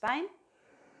 lengthen your spine.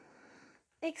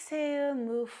 Exhale,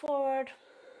 move forward.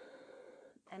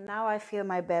 And now I feel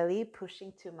my belly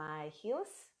pushing to my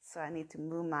heels, so I need to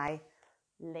move my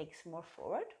legs more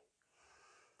forward.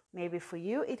 Maybe for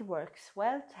you it works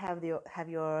well to have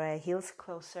your heels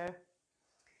closer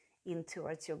in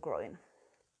towards your groin.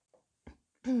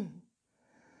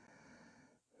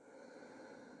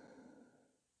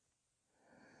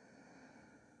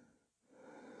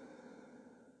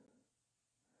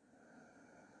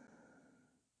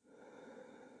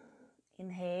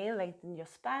 Inhale, lengthen your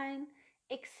spine.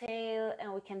 Exhale,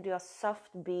 and we can do a soft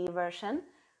B version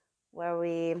where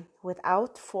we,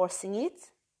 without forcing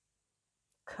it,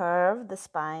 curve the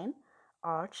spine,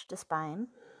 arch the spine.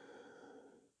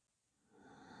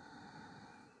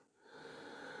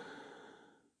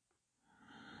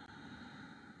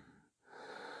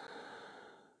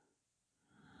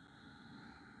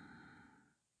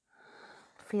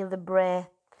 Feel the breath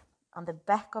on the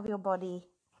back of your body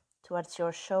towards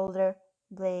your shoulder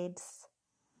blades.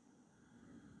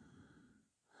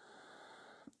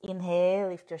 Inhale,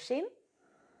 lift your chin.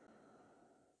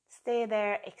 Stay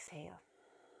there, exhale.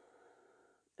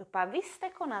 Upavista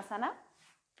Konasana.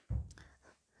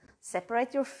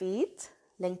 Separate your feet,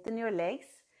 lengthen your legs.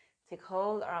 Take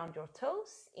hold around your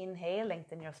toes. Inhale,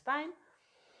 lengthen your spine.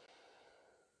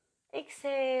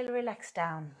 Exhale, relax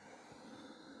down.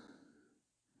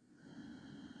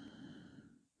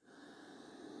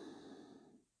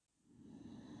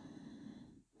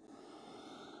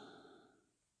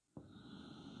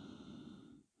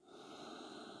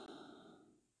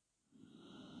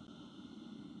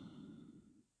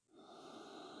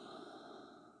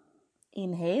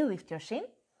 Inhale, lift your chin.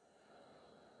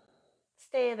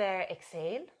 Stay there,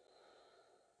 exhale.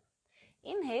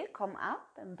 Inhale, come up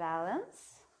and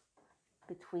balance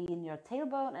between your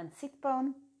tailbone and sit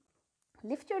bone.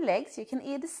 Lift your legs. You can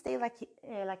either stay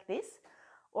like this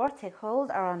or take hold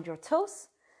around your toes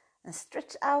and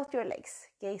stretch out your legs.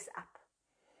 Gaze up.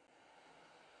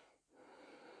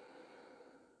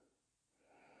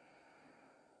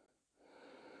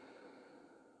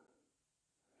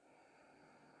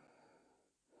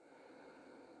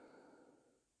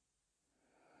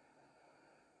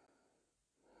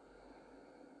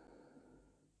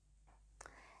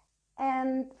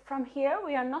 And from here,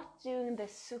 we are not doing the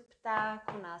Supta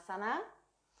Konasana.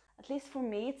 At least for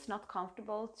me, it's not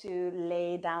comfortable to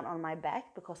lay down on my back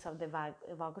because of the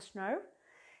vagus nerve.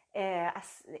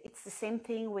 It's the same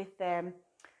thing with the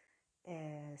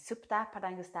Supta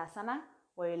Padangusthasana,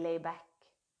 where you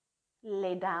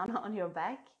lay down on your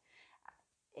back.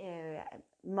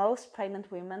 Most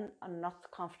pregnant women are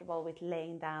not comfortable with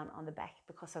laying down on the back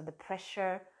because of the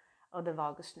pressure of the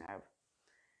vagus nerve,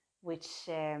 which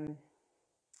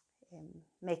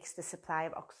makes the supply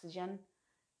of oxygen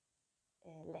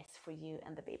less for you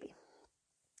and the baby.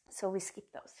 So we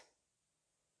skip those.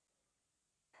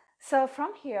 So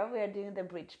from here, we are doing the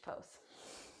bridge pose.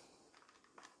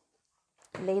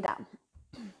 Lay down.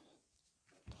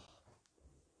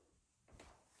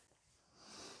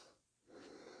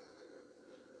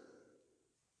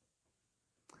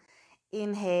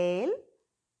 Inhale.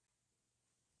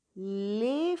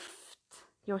 Lift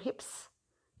your hips.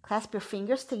 Clasp your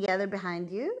fingers together behind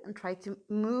you and try to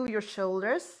move your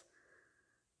shoulders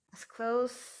as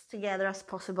close together as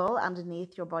possible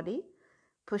underneath your body.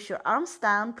 Push your arms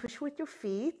down, push with your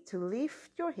feet to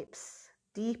lift your hips.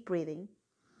 Deep breathing.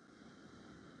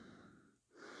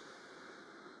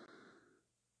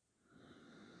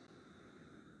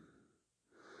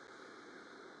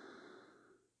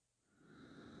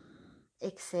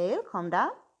 Exhale, calm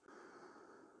down.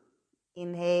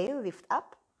 Inhale, lift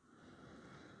up.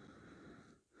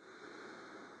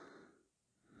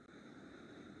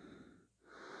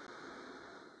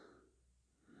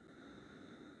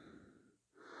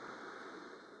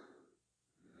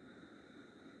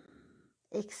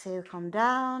 Exhale, calm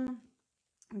down.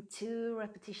 And 2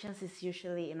 repetitions is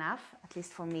usually enough, at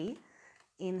least for me.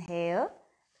 Inhale.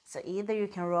 So either you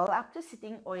can roll up to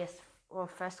sitting or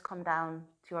first come down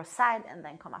to your side and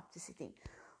then come up to sitting.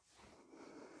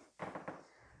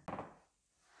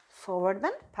 Forward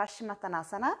bend,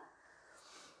 Paschimottanasana.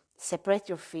 Separate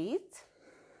your feet.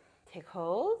 Take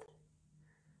hold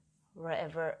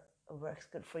wherever works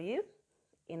good for you.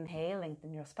 Inhale,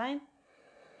 lengthen your spine.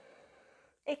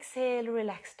 Exhale,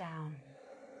 relax down.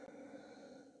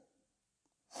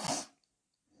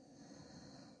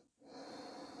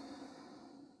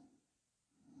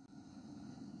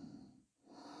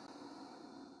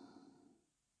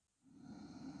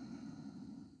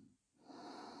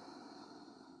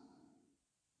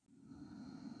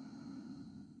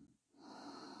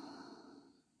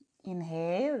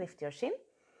 Inhale, lift your chin.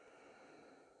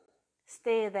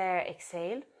 Stay there,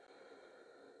 exhale.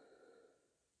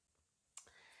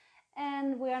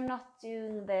 And we are not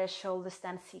doing the shoulder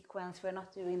stand sequence. We're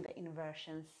not doing the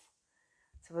inversions.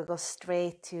 So we'll go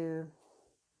straight to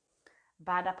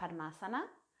Baddha Padmasana.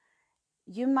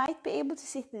 You might be able to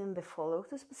sit in the full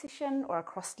lotus position or a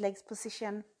crossed legs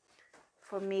position.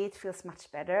 For me, it feels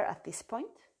much better at this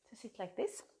point to sit like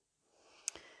this.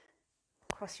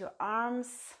 Cross your arms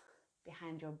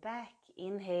behind your back.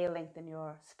 Inhale, lengthen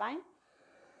your spine.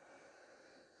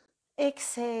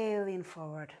 Exhale, lean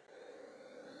forward.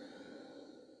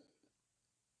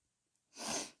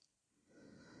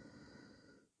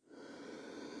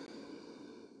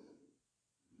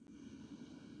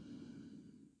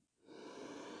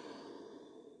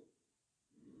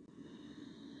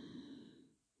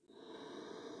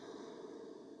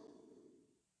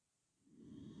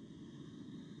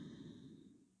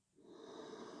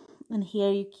 And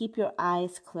here you keep your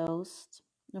eyes closed.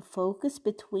 Your focus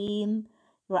between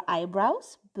your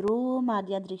eyebrows, Bru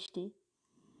Madhya Drishti.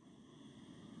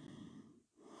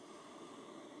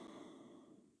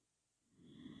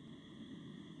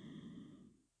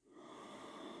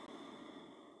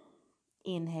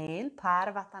 Inhale,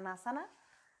 Parvattanasana.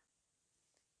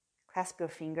 Clasp your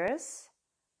fingers,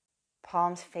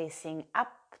 palms facing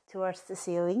up towards the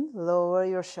ceiling. Lower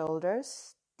your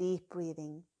shoulders, deep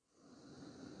breathing.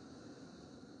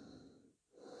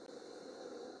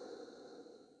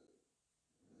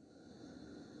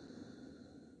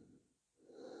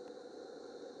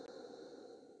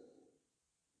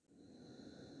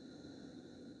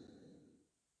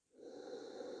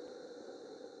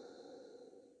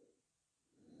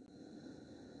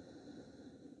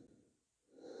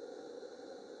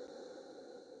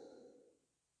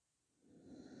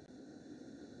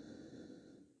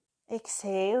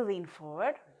 Exhale, lean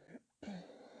forward.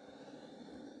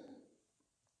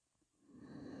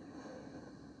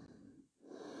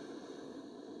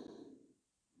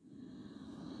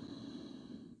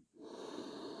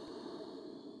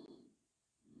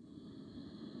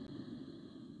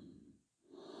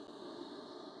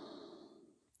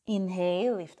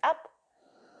 Inhale, lift up.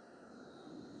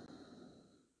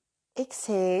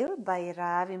 Exhale,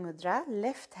 Bhairavi Mudra,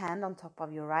 left hand on top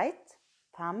of your right,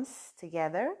 thumbs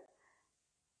together.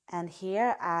 And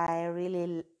here I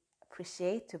really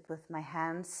appreciate to put my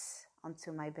hands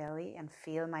onto my belly and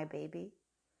feel my baby.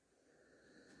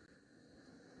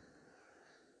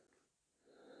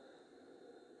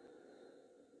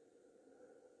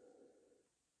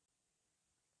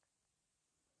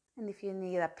 And if you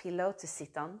need a pillow to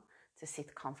sit on, to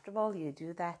sit comfortable, you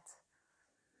do that.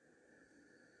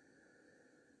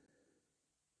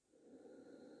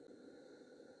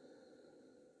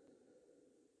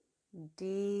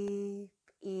 Deep,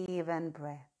 even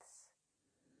breaths.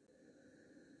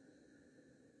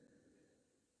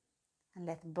 And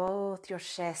let both your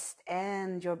chest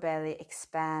and your belly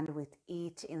expand with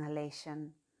each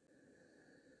inhalation.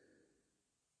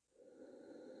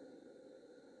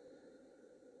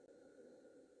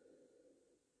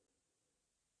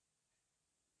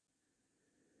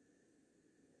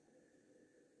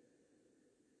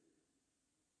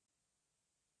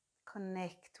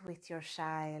 Connect with your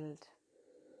child.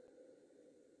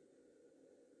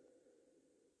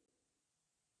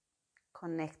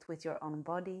 Connect with your own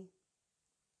body.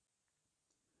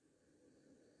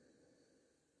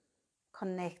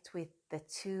 Connect with the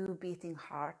 2 beating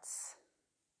hearts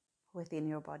within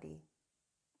your body.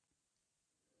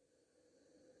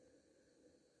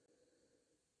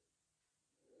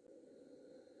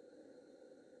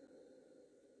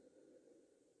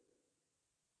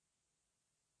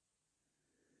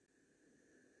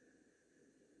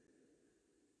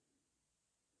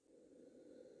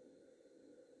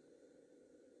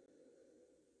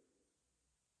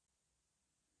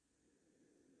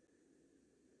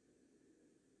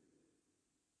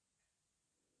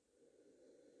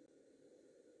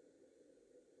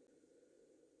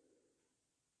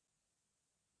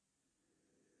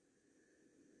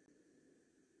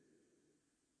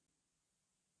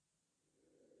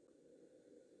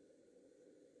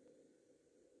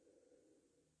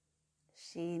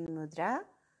 Shin Mudra.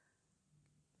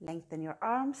 Lengthen your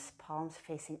arms, palms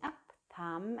facing up,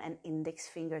 thumb and index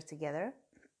finger together.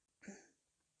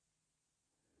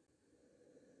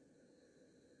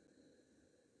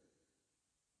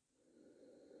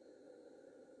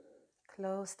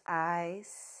 Closed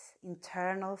eyes,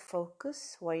 internal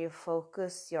focus, where you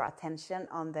focus your attention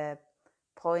on the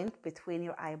point between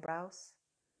your eyebrows,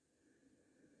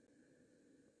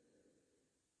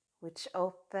 which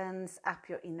opens up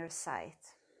your inner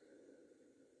sight.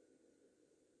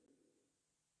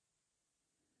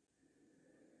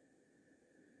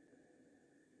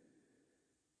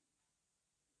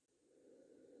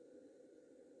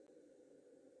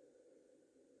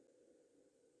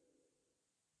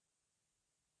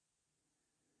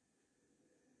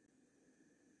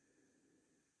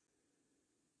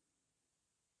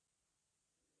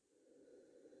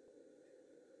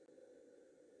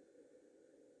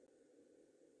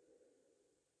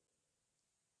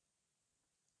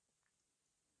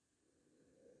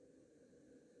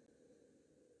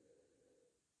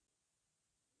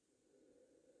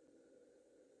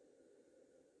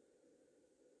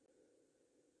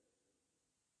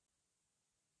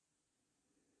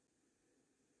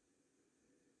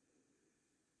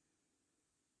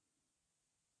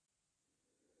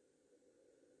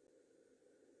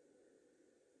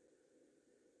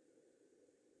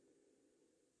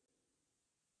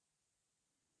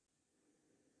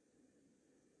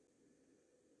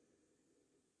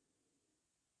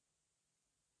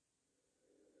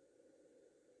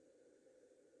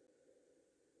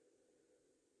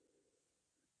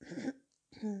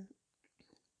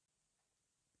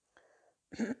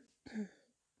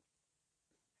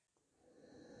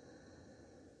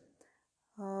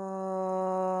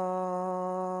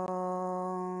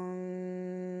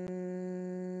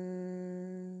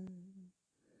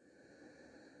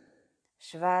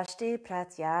 Shvashti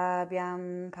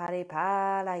pratyabhyam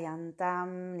paripalayantam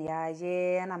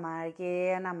nyayena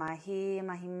margena mahi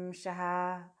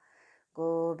mahimshaha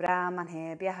go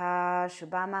brahmanebhyaha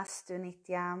shubhamastu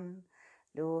nityam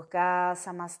loka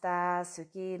samasta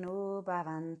sukhino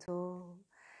bhavantu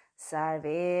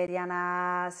sarveryana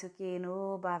sukhino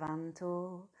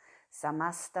bhavantu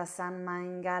samasta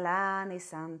sanmangalani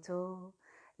santu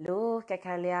Loka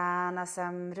kalyana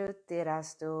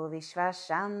samruddhirastu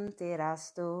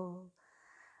vishvashantirastu.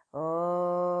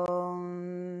 Om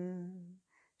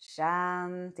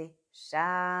Shanti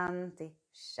Shanti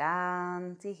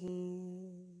Shanti.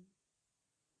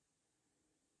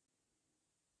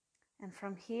 And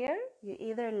from here you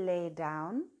either lay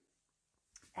down,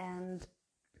 and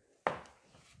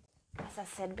as I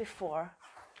said before,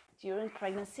 during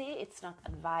pregnancy it's not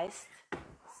advised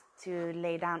to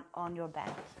lay down on your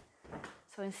back.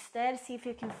 So instead, see if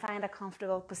you can find a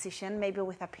comfortable position, maybe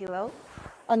with a pillow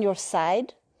on your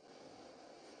side,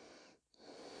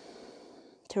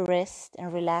 to rest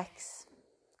and relax,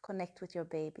 connect with your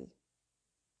baby.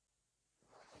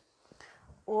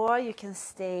 Or you can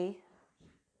stay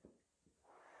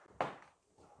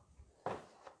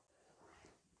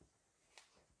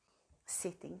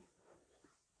sitting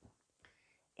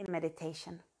in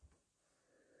meditation,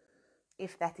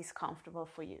 if that is comfortable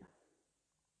for you.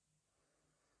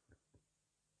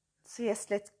 So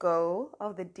just let go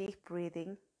of the deep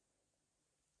breathing.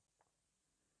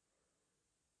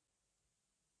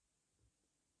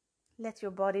 Let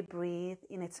your body breathe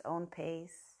in its own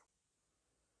pace.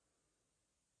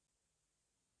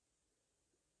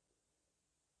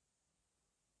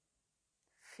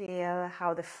 Feel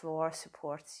how the floor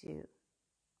supports you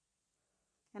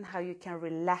and how you can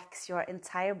relax your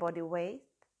entire body weight.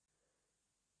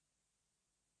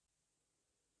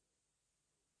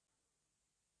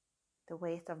 The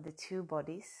weight of the two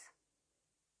bodies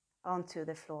onto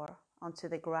the floor, onto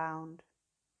the ground.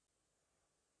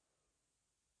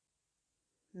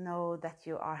 Know that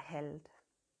you are held,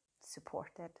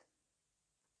 supported.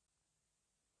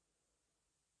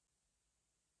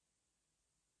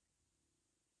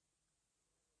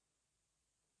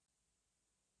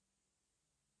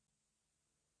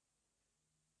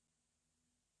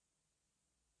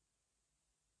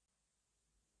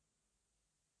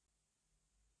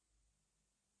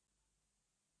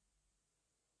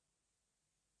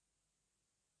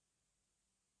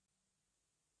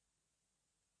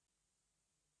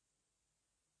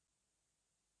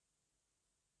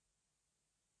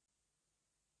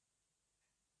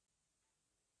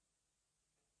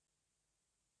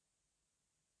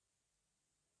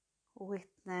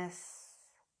 Witness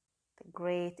the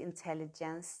great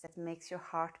intelligence that makes your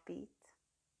heart beat.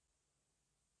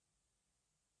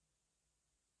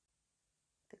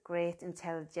 The great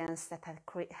intelligence that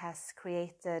has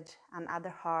created another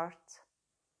heart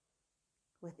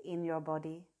within your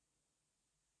body.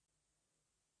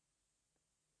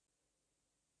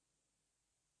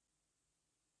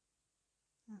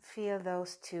 And feel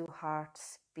those two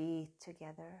hearts beat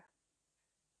together.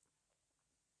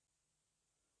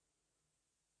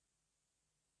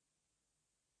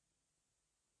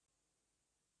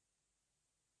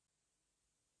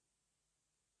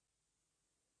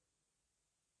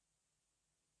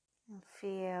 And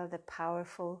feel the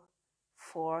powerful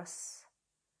force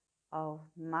of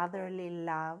motherly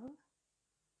love.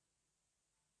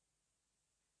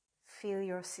 Feel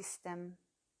your system.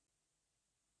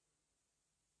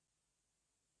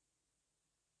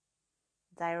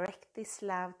 Direct this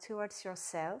love towards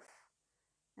yourself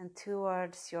and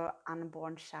towards your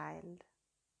unborn child.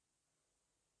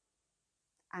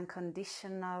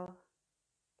 Unconditional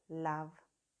love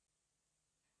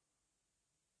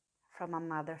from a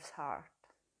mother's heart,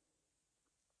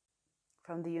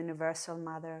 from the universal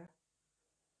mother.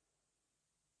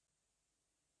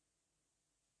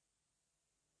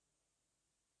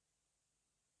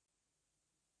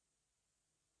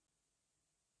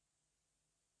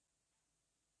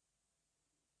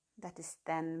 That is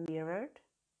then mirrored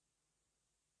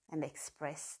and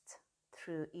expressed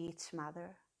through each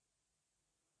mother.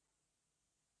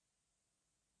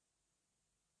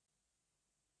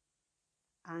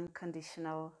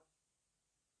 Unconditional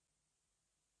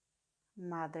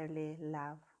motherly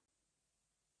love.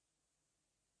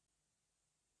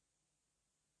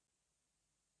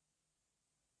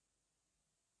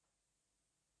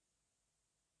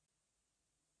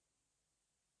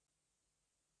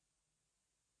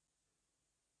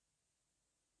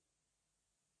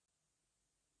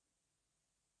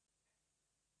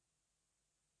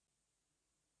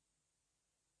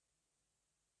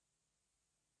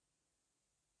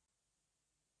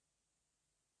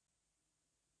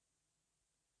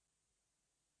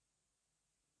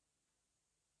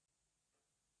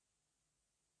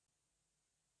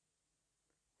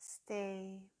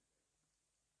 Stay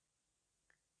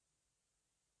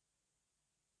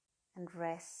and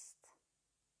rest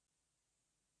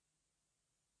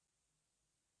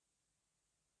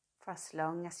for as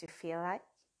long as you feel like.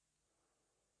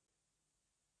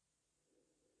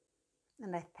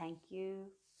 And I thank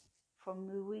you for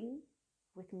moving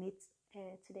with me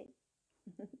today.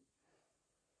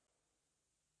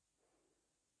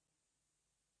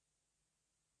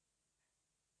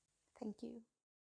 Thank you.